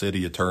Holmes, or the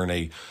city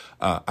attorney,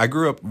 I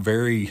grew up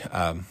very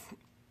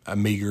a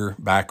meager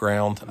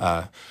background.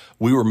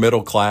 We were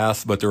middle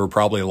class, but there were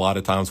probably a lot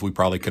of times we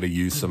probably could have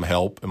used some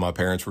help, and my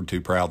parents were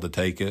too proud to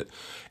take it.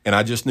 And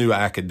I just knew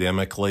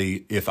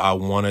academically, if I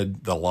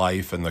wanted the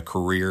life and the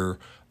career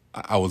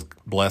I was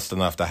blessed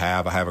enough to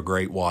have, I have a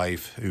great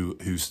wife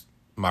who's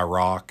my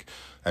rock.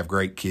 I have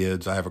great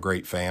kids. I have a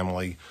great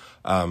family.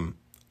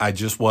 I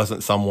just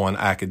wasn't someone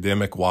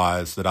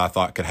academic-wise that I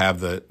thought could have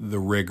the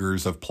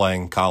rigors of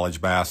playing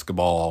college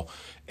basketball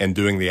and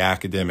doing the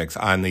academics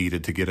I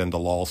needed to get into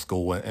law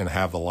school and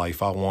have the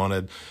life I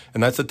wanted.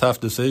 And that's a tough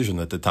decision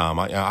at the time.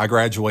 I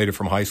graduated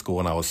from high school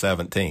when I was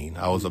 17.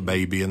 I was a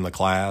baby in the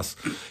class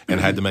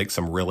and had to make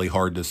some really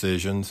hard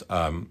decisions.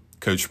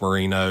 Coach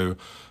Marino,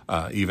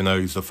 even though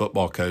he's a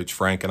football coach,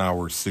 Frank and I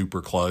were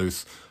super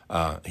close.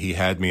 He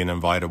had me an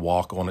invited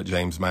walk-on at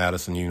James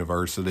Madison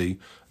University,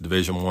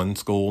 Division I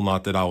school.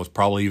 Not that I was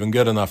probably even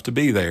good enough to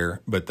be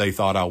there, but they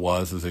thought I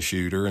was as a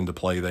shooter and to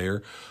play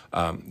there.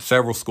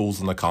 Several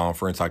schools in the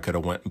conference I could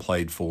have went and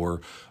played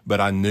for,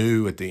 but I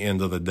knew at the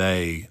end of the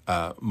day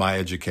my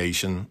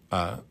education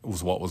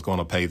was what was going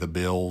to pay the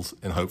bills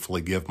and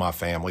hopefully give my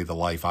family the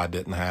life I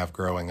didn't have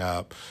growing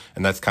up.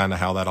 And that's kind of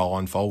how that all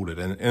unfolded.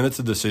 And it's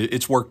a decision.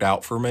 It's worked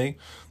out for me.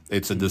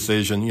 It's a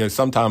decision.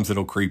 Sometimes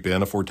it'll creep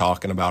in if we're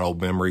talking about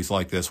old memories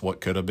like this,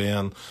 what could have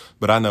been.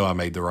 But I know I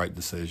made the right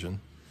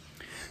decision.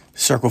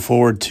 Circle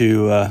forward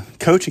to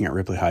coaching at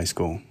Ripley High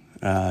School.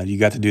 You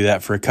got to do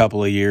that for a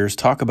couple of years.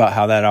 Talk about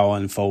how that all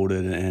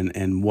unfolded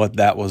and what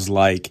that was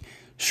like.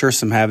 Sure,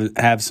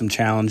 have some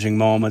challenging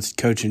moments.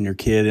 Coaching your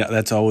kid,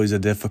 that's always a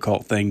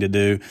difficult thing to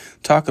do.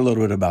 Talk a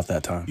little bit about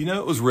that time.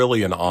 It was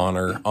really an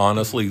honor.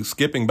 Honestly,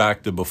 skipping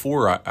back to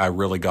before I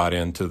really got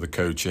into the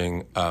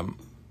coaching,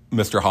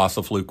 Mr.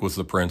 Hasselfluke was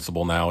the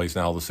principal now. He's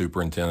now the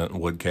superintendent in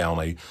Wood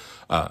County.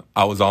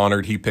 I was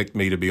honored. He picked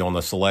me to be on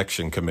the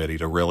selection committee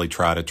to really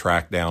try to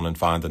track down and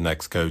find the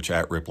next coach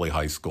at Ripley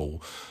High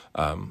School.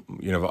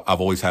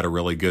 I've always had a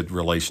really good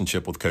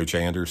relationship with Coach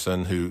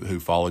Anderson, who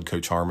followed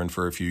Coach Harmon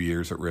for a few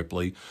years at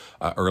Ripley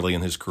early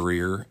in his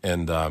career.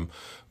 And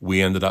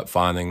we ended up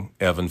finding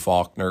Evan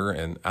Faulkner.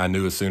 And I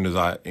knew as soon as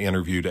I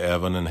interviewed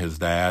Evan and his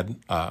dad,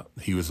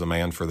 he was the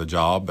man for the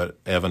job. But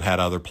Evan had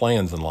other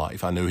plans in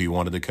life. I knew he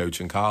wanted to coach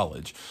in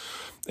college.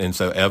 And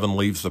so Evan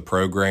leaves the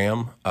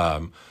program.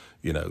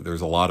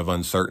 There's a lot of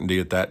uncertainty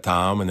at that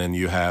time. And then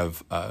you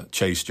have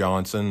Chase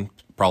Johnson,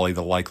 probably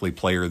the likely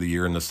player of the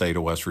year in the state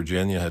of West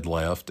Virginia, had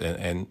left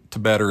and to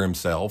better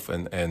himself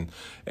and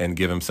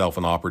give himself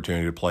an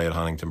opportunity to play at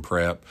Huntington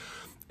Prep.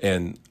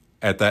 And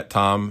at that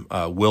time,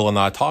 Will and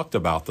I talked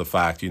about the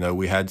fact,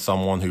 we had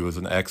someone who was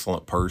an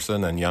excellent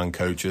person and young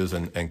coaches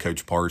and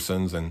Coach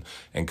Parsons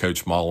and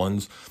Coach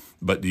Mullins.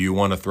 But do you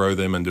want to throw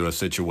them into a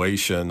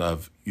situation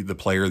of the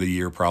player of the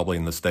year probably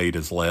in the state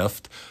is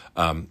left?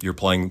 You're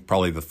playing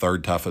probably the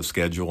third toughest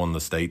schedule in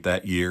the state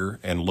that year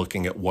and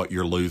looking at what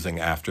you're losing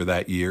after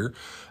that year.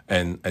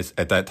 And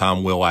at that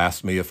time, Will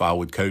asked me if I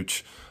would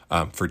coach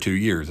for 2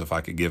 years, if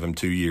I could give him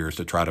 2 years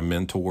to try to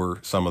mentor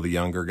some of the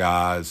younger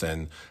guys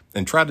and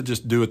try to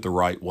just do it the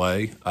right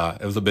way.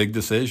 It was a big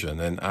decision.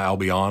 And I'll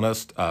be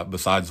honest,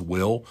 besides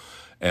Will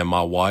and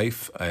my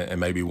wife and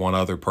maybe one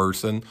other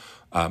person,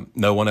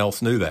 no one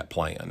else knew that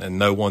plan, and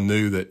no one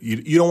knew that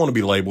you don't want to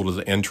be labeled as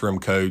an interim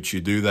coach. You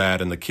do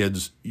that, and the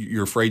kids,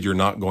 you're afraid you're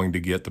not going to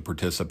get the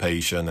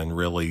participation and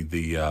really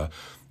the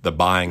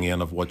buying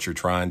in of what you're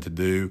trying to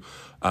do.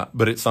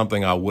 But it's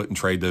something I wouldn't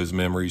trade those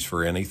memories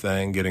for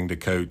anything. Getting to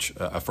coach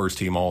a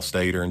first-team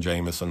All-Stater in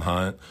Jamison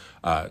Hunt,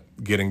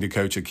 getting to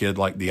coach a kid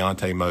like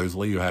Deontay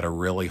Mosley, who had a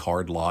really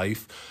hard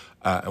life.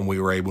 and we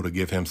were able to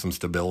give him some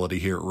stability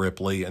here at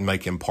Ripley and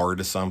make him part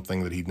of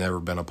something that he'd never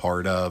been a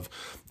part of.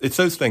 It's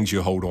those things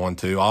you hold on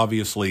to.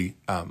 Obviously,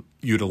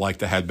 you'd have liked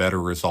to have better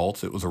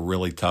results. It was a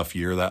really tough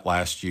year that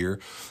last year,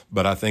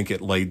 but I think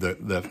it laid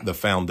the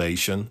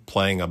foundation,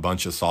 playing a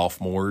bunch of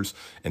sophomores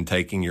and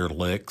taking your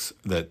licks,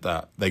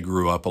 that they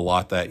grew up a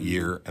lot that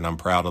year, and I'm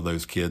proud of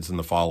those kids in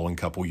the following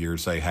couple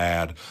years they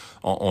had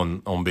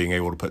on being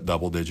able to put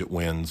double-digit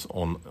wins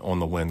on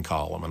the win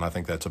column, and I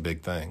think that's a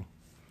big thing.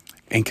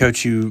 And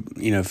Coach, you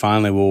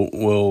finally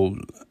will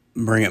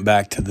bring it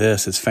back to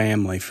this as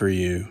family for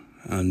you.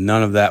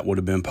 None of that would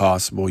have been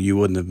possible. You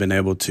wouldn't have been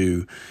able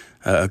to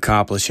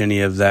accomplish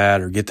any of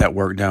that or get that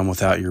work done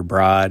without your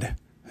bride,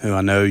 who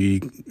I know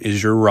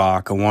is your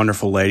rock, a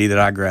wonderful lady that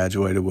I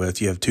graduated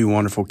with. You have 2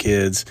 wonderful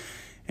kids,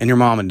 and your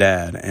mom and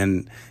dad,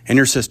 and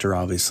your sister,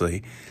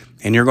 obviously.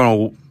 And you're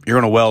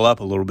gonna well up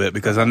a little bit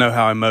because I know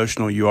how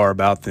emotional you are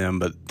about them.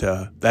 But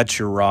that's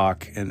your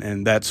rock,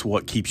 and that's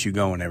what keeps you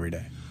going every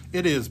day.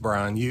 It is,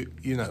 Brian. You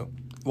know,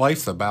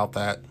 life's about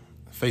that,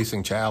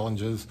 facing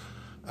challenges.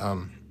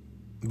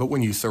 But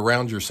when you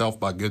surround yourself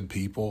by good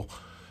people,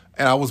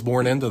 and I was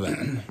born into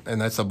that,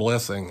 and that's a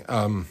blessing.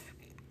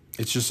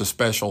 It's just a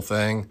special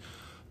thing.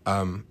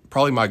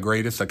 Probably my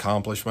greatest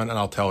accomplishment, and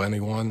I'll tell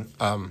anyone,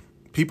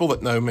 people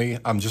that know me,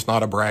 I'm just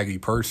not a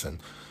braggy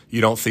person.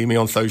 You don't see me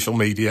on social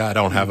media. I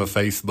don't have a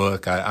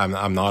Facebook.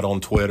 I'm not on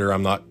Twitter.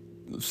 I'm not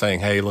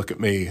saying, hey, look at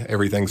me,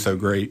 everything's so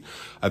great.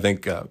 I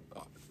think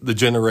the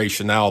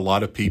generation now, a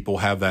lot of people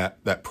have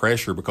that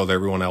pressure because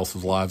everyone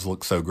else's lives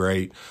look so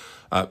great.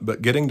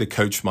 But getting to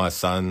coach my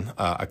son,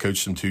 I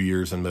coached him 2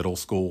 years in middle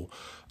school,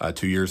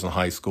 2 years in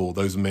high school.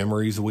 Those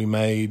memories we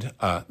made,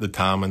 the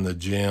time in the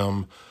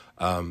gym,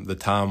 the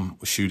time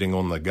shooting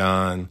on the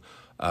gun,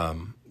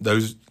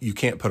 those, you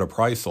can't put a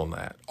price on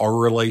that. Our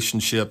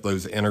relationship,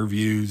 those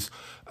interviews,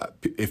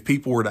 if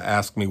people were to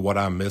ask me what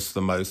I miss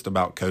the most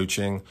about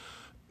coaching,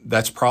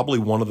 that's probably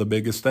one of the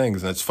biggest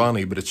things. And it's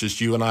funny, but it's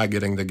just you and I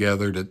getting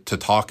together to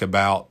talk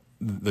about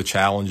the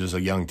challenges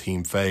a young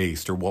team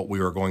faced or what we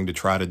were going to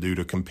try to do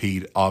to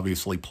compete,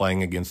 obviously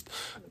playing against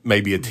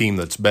maybe a team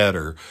that's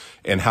better,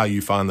 and how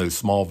you find those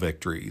small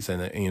victories.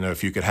 And,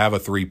 if you could have a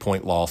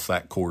 3-point loss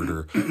that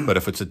quarter, but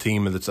if it's a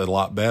team that's a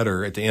lot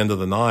better, at the end of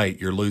the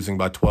night, you're losing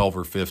by 12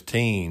 or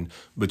 15,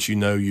 but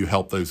you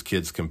help those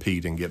kids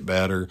compete and get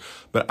better.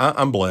 But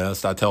I'm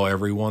blessed. I tell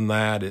everyone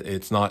that.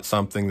 It's not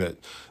something that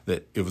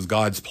it was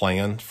God's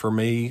plan for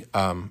me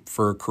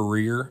for a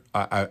career.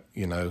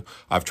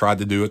 I've tried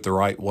to do it the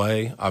right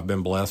way. I've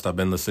been blessed. I've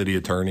been the city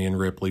attorney in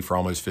Ripley for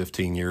almost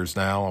 15 years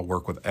now. I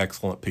work with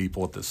excellent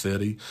people at the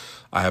city.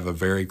 I have a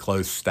very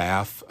close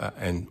staff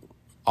and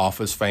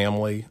office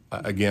family.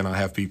 Again, I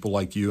have people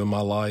like you in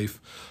my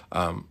life.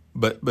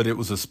 But it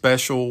was a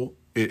special,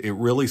 it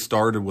really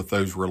started with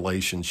those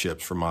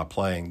relationships from my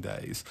playing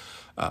days.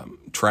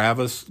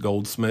 Travis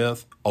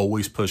Goldsmith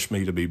always pushed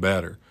me to be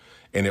better.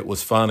 And it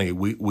was funny.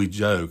 We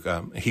joke.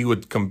 He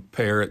would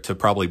compare it to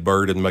probably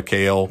Bird and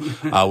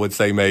McHale. I would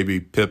say maybe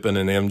Pippen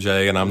and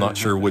MJ, and I'm not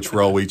sure which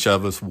role each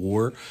of us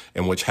wore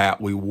and which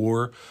hat we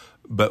wore.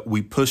 But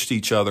we pushed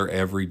each other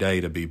every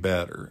day to be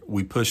better.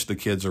 We pushed the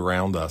kids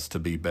around us to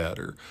be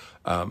better.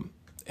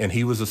 And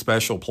he was a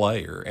special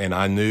player. And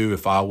I knew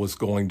if I was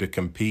going to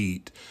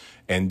compete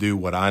and do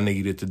what I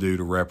needed to do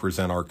to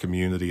represent our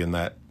community in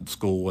that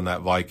school in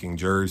that Viking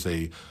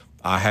jersey,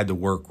 I had to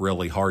work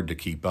really hard to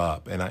keep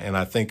up. And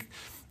I think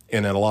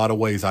in a lot of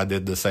ways I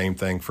did the same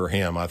thing for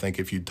him. I think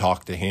if you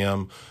talk to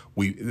him,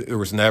 there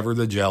was never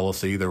the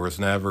jealousy. There was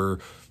never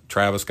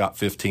Travis got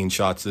 15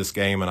 shots this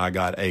game and I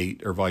got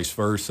 8 or vice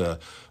versa.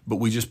 But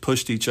we just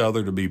pushed each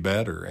other to be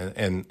better.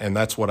 And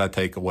that's what I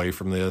take away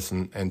from this.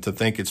 And to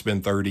think it's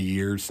been 30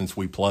 years since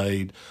we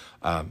played,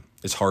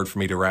 it's hard for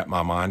me to wrap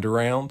my mind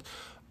around.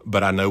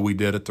 But I know we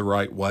did it the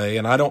right way,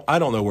 and I don't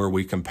know where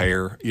we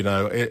compare.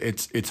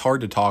 It's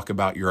hard to talk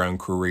about your own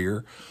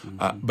career,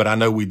 but I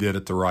know we did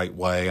it the right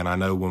way, and I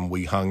know when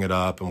we hung it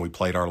up and we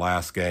played our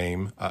last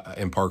game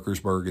in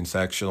Parkersburg in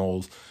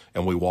sectionals,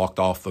 and we walked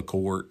off the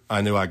court,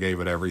 I knew I gave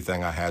it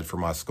everything I had for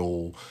my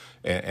school,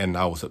 and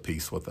I was at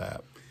peace with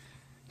that.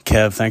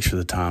 Kev, thanks for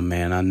the time,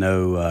 man. I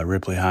know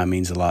Ripley High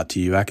means a lot to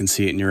you. I can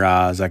see it in your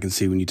eyes. I can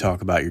see when you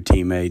talk about your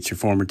teammates, your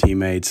former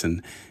teammates,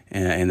 and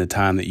the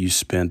time that you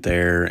spent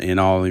there in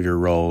all of your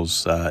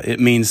roles. It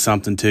means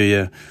something to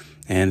you,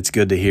 and it's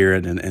good to hear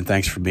it. And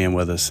thanks for being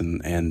with us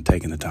and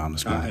taking the time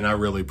this morning. And I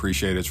really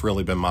appreciate it. It's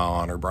really been my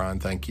honor,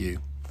 Brian. Thank you.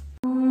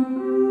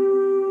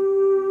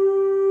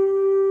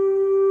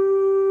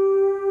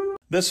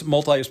 This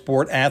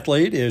multi-sport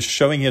athlete is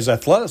showing his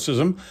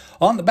athleticism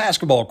on the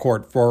basketball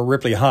court for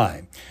Ripley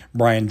High.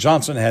 Brian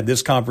Johnson had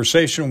this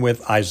conversation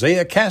with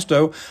Isaiah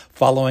Casto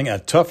following a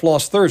tough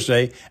loss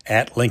Thursday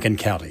at Lincoln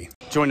County.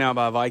 Joined now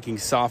by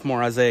Vikings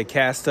sophomore Isaiah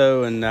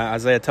Casto. And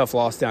Isaiah, tough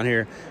loss down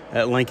here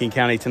at Lincoln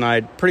County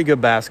tonight. Pretty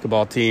good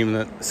basketball team,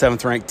 the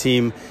 7th-ranked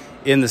team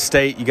in the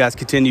state. You guys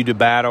continue to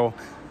battle,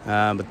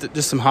 but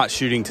just some hot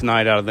shooting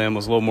tonight out of them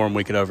was a little more than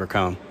we could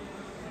overcome.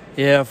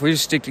 Yeah, if we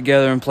just stick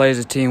together and play as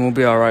a team, we'll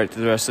be all right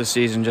through the rest of the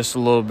season. Just a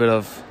little bit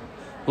of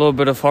little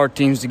bit of hard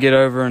teams to get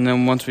over, and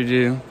then once we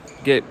do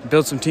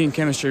build some team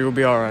chemistry, we'll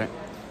be all right.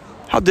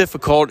 How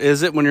difficult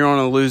is it when you're on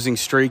a losing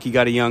streak? You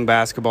got a young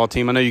basketball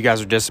team. I know you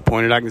guys are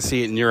disappointed. I can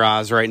see it in your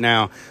eyes right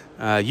now.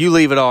 You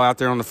leave it all out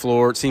there on the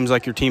floor. It seems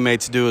like your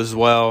teammates do as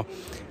well.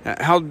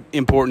 How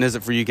important is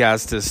it for you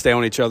guys to stay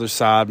on each other's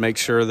side, make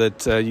sure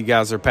that you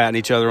guys are patting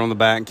each other on the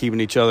back and keeping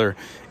each other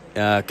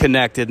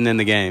connected and in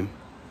the game?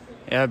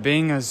 Yeah,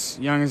 being as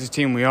young as a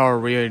team we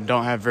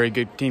don't have very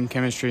good team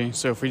chemistry.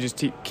 So if we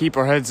just keep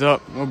our heads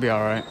up, we'll be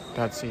all right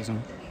that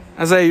season.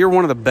 Isaiah, you're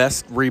one of the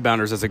best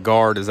rebounders as a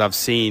guard as I've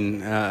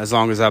seen as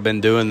long as I've been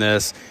doing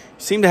this.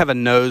 You seem to have a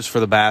nose for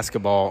the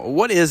basketball.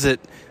 What is it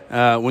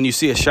when you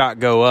see a shot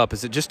go up?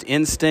 Is it just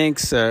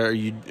instincts? Are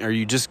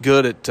you just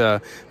good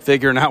at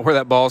figuring out where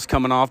that ball's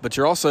coming off? But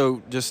you're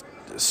also just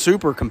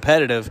super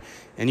competitive,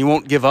 and you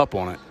won't give up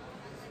on it.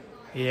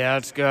 Yeah, I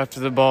just go after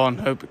the ball and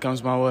hope it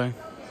comes my way.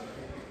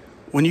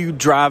 When you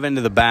drive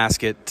into the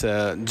basket,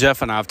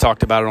 Jeff and I have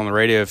talked about it on the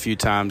radio a few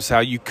times,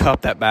 how you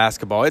cup that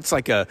basketball. It's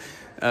like a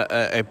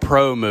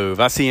pro move.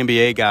 I see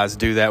NBA guys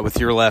do that with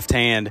your left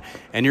hand,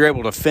 and you're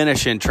able to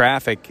finish in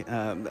traffic.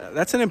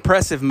 That's an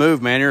impressive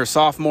move, man. You're a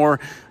sophomore.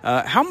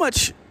 How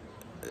much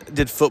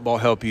did football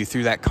help you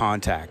through that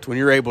contact when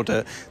you're able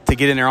to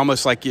get in there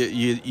almost like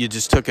you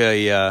just took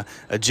a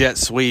jet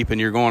sweep and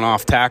you're going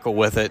off tackle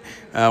with it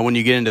when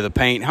you get into the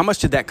paint? How much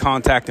did that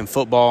contact in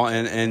football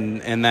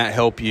and that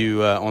help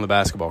you on the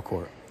basketball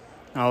court?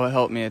 Oh, it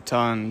helped me a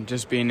ton,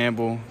 just being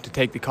able to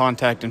take the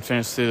contact and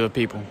finish through the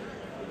people.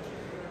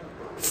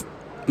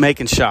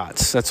 Making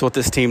shots. That's what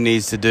this team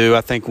needs to do.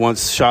 I think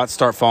once shots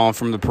start falling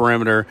from the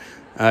perimeter,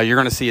 you're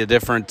going to see a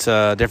different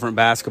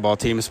basketball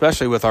team,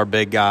 especially with our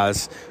big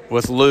guys,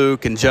 with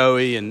Luke and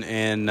Joey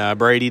and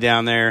Brady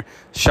down there.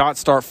 Shots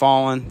start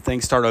falling,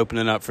 things start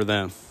opening up for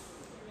them.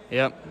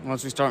 Yep.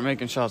 Once we start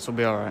making shots, we'll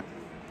be all right.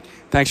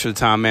 Thanks for the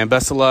time, man.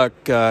 Best of luck.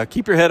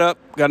 Keep your head up.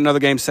 Got another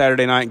game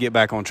Saturday night and get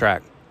back on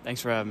track.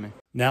 Thanks for having me.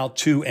 Now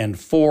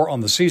 2-4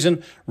 on the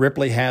season,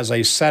 Ripley has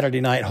a Saturday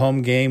night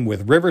home game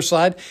with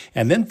Riverside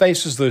and then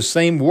faces those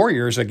same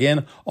Warriors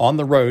again on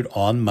the road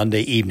on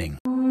Monday evening.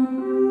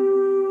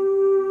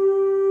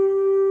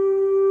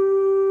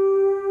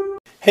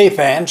 Hey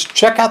fans,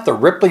 check out the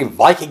Ripley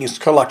Vikings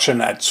collection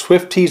at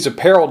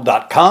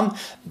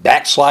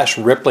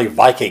SwiftiesApparel.com/Ripley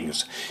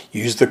Vikings.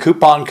 Use the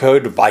coupon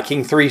code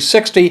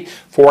Viking360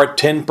 for a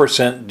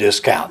 10%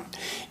 discount.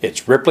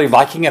 It's Ripley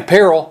Viking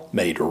apparel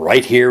made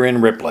right here in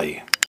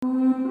Ripley.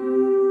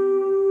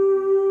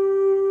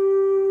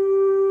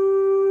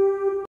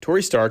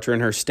 Tori Starcher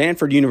and her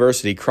Stanford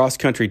University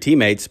cross-country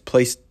teammates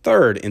placed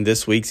third in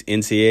this week's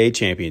NCAA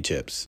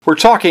championships. We're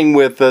talking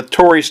with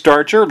Tori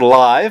Starcher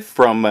live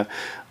from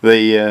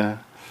the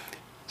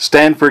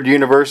Stanford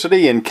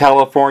University in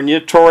California.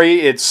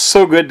 Tori, it's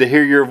so good to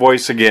hear your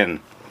voice again.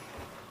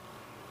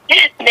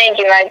 Thank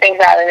you, Ryan. Thanks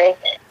for having me.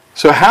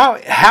 So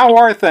how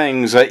are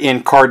things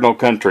in Cardinal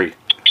Country?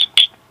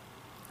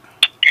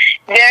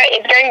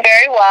 It's going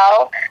very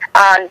well.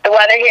 The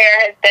weather here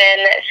has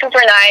been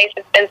super nice.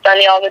 It's been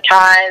sunny all the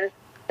time,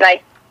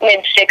 like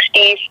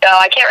mid-60s, so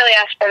I can't really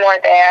ask for more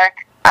there.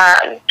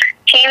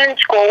 Team and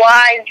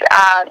school-wise,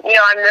 I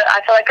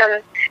feel like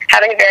I'm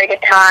having a very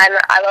good time.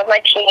 I love my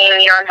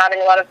team. I'm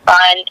having a lot of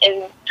fun.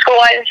 And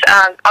school-wise,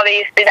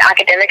 obviously the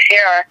academics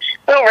here are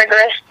a little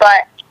rigorous,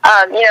 but,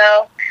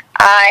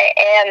 I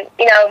am,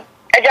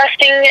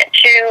 adjusting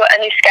to a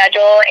new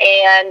schedule,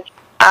 and,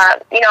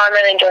 I'm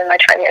really enjoying my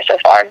time here so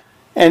far.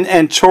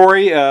 And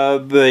Tori,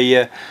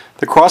 the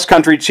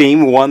cross-country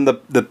team won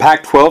the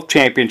Pac-12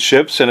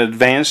 championships and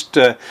advanced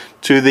to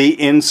the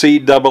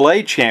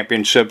NCAA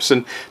championships.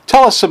 And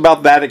tell us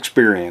about that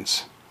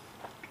experience.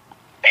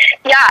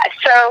 Yeah,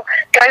 so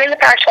going into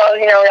Pac-12,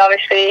 we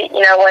obviously,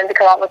 wanted to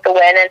come out with the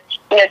win. And,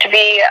 to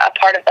be a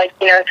part of,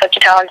 such a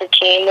talented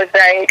team was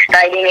very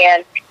exciting.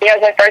 And, it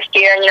was my first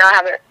year, and,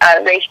 I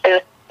haven't raced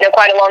in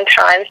quite a long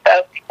time.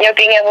 So,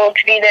 being able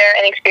to be there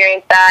and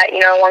experience that,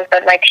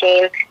 alongside my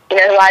team, we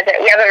haven't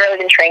really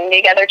been training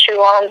together too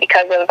long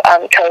because of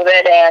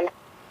COVID and,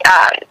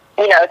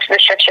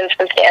 restrictions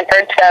from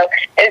Stanford. So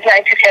it was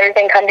nice to see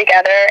everything come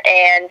together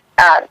and,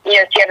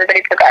 see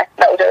everybody progress.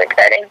 That was really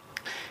exciting.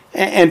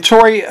 And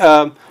Tori,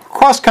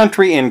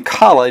 cross-country in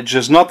college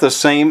is not the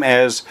same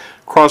as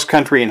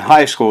cross-country in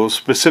high school,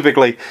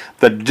 specifically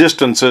the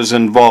distances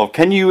involved.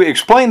 Can you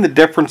explain the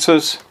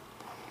differences?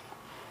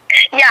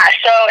 Yeah,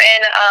 so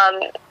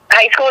in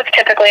high school it's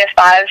typically a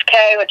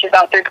 5K, which is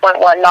about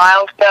 3.1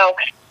 miles. So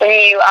when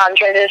you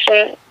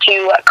transition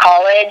to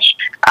college,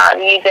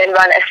 you then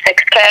run a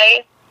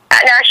 6K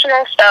at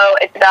National, so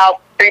it's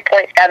about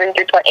 3.7,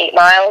 3.8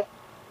 miles.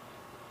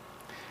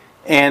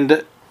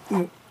 And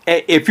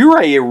if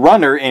you're a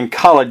runner in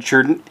college,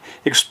 you're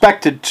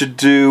expected to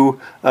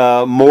do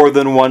more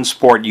than one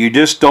sport. You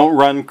just don't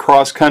run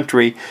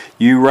cross-country.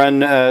 You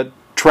run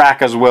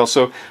track as well.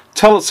 So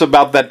tell us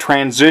about that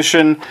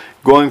transition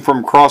going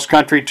from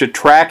cross-country to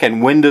track,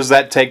 and when does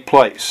that take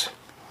place?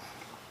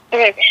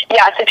 Mm-hmm.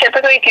 Yeah, so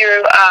typically if you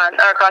are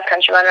a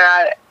cross-country runner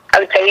at I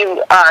would say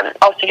we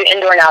also do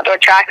indoor and outdoor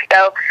track.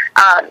 So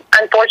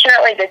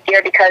unfortunately this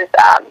year, because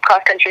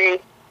cross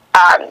country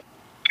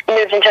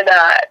moved into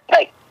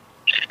the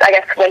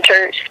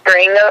winter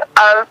spring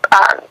of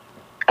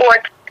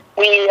sports,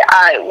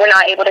 we're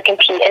not able to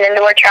compete in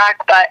indoor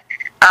track. But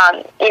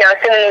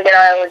assuming we get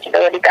our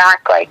eligibility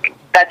back,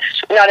 that's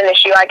not an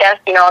issue, I guess.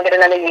 I'll get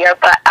another year.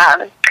 But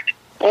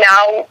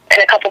now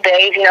in a couple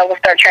days, we'll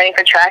start training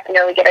for track.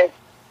 We get a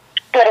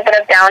little bit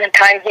of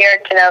downtime here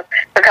to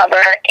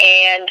recover,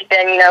 and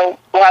then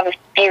we'll have a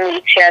few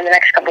weeks here in the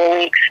next couple of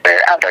weeks for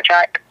outdoor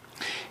track.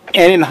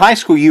 And in high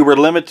school, you were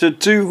limited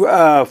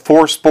to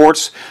 4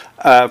 sports,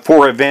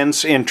 4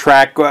 events in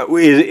track.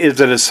 Is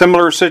it a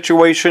similar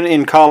situation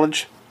in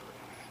college?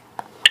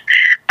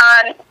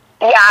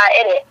 Yeah,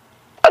 it is.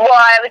 Well,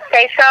 I would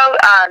say so.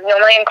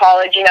 Normally in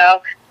college,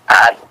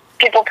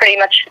 people pretty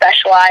much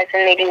specialize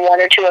in maybe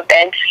 1 or 2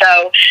 events.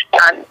 So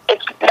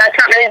that's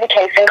not really the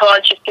case in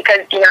college, just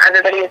because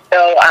everybody is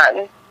so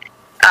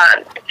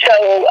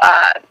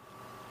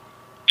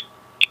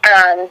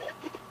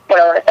what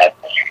do I want to say?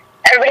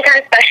 Everybody kind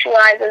of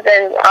specializes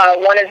in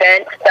one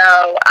event,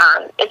 so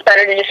it's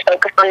better to just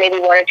focus on maybe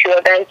 1 or 2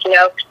 events.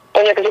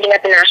 When you're competing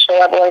at the national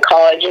level in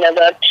college,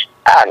 the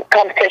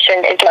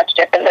competition is much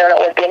different than it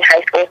would be in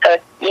high school. So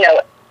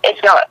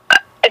it's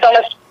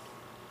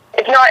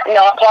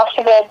not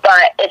possible,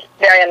 but it's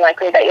very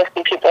unlikely that you'll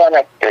see people on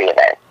 3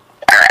 events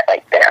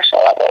at the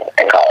national level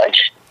in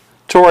college.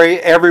 Tori,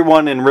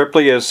 everyone in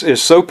Ripley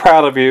is so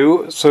proud of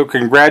you. So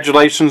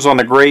congratulations on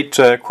a great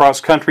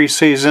cross-country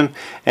season,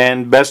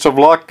 and best of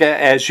luck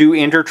as you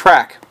enter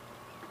track.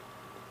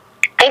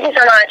 Thank you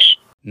so much.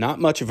 Not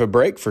much of a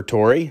break for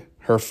Tori.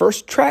 Her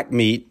first track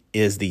meet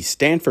is the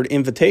Stanford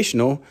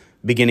Invitational,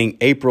 beginning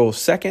April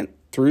 2nd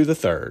through the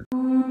 3rd.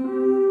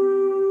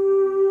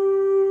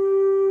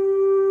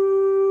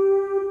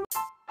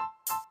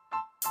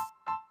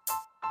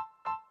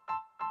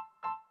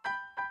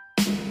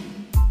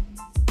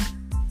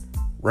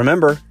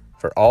 Remember,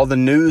 for all the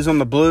news on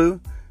the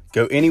Blue,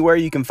 go anywhere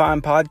you can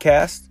find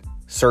podcasts,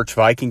 search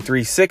Viking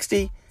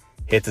 360,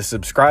 hit the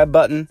subscribe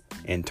button,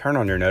 and turn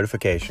on your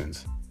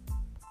notifications.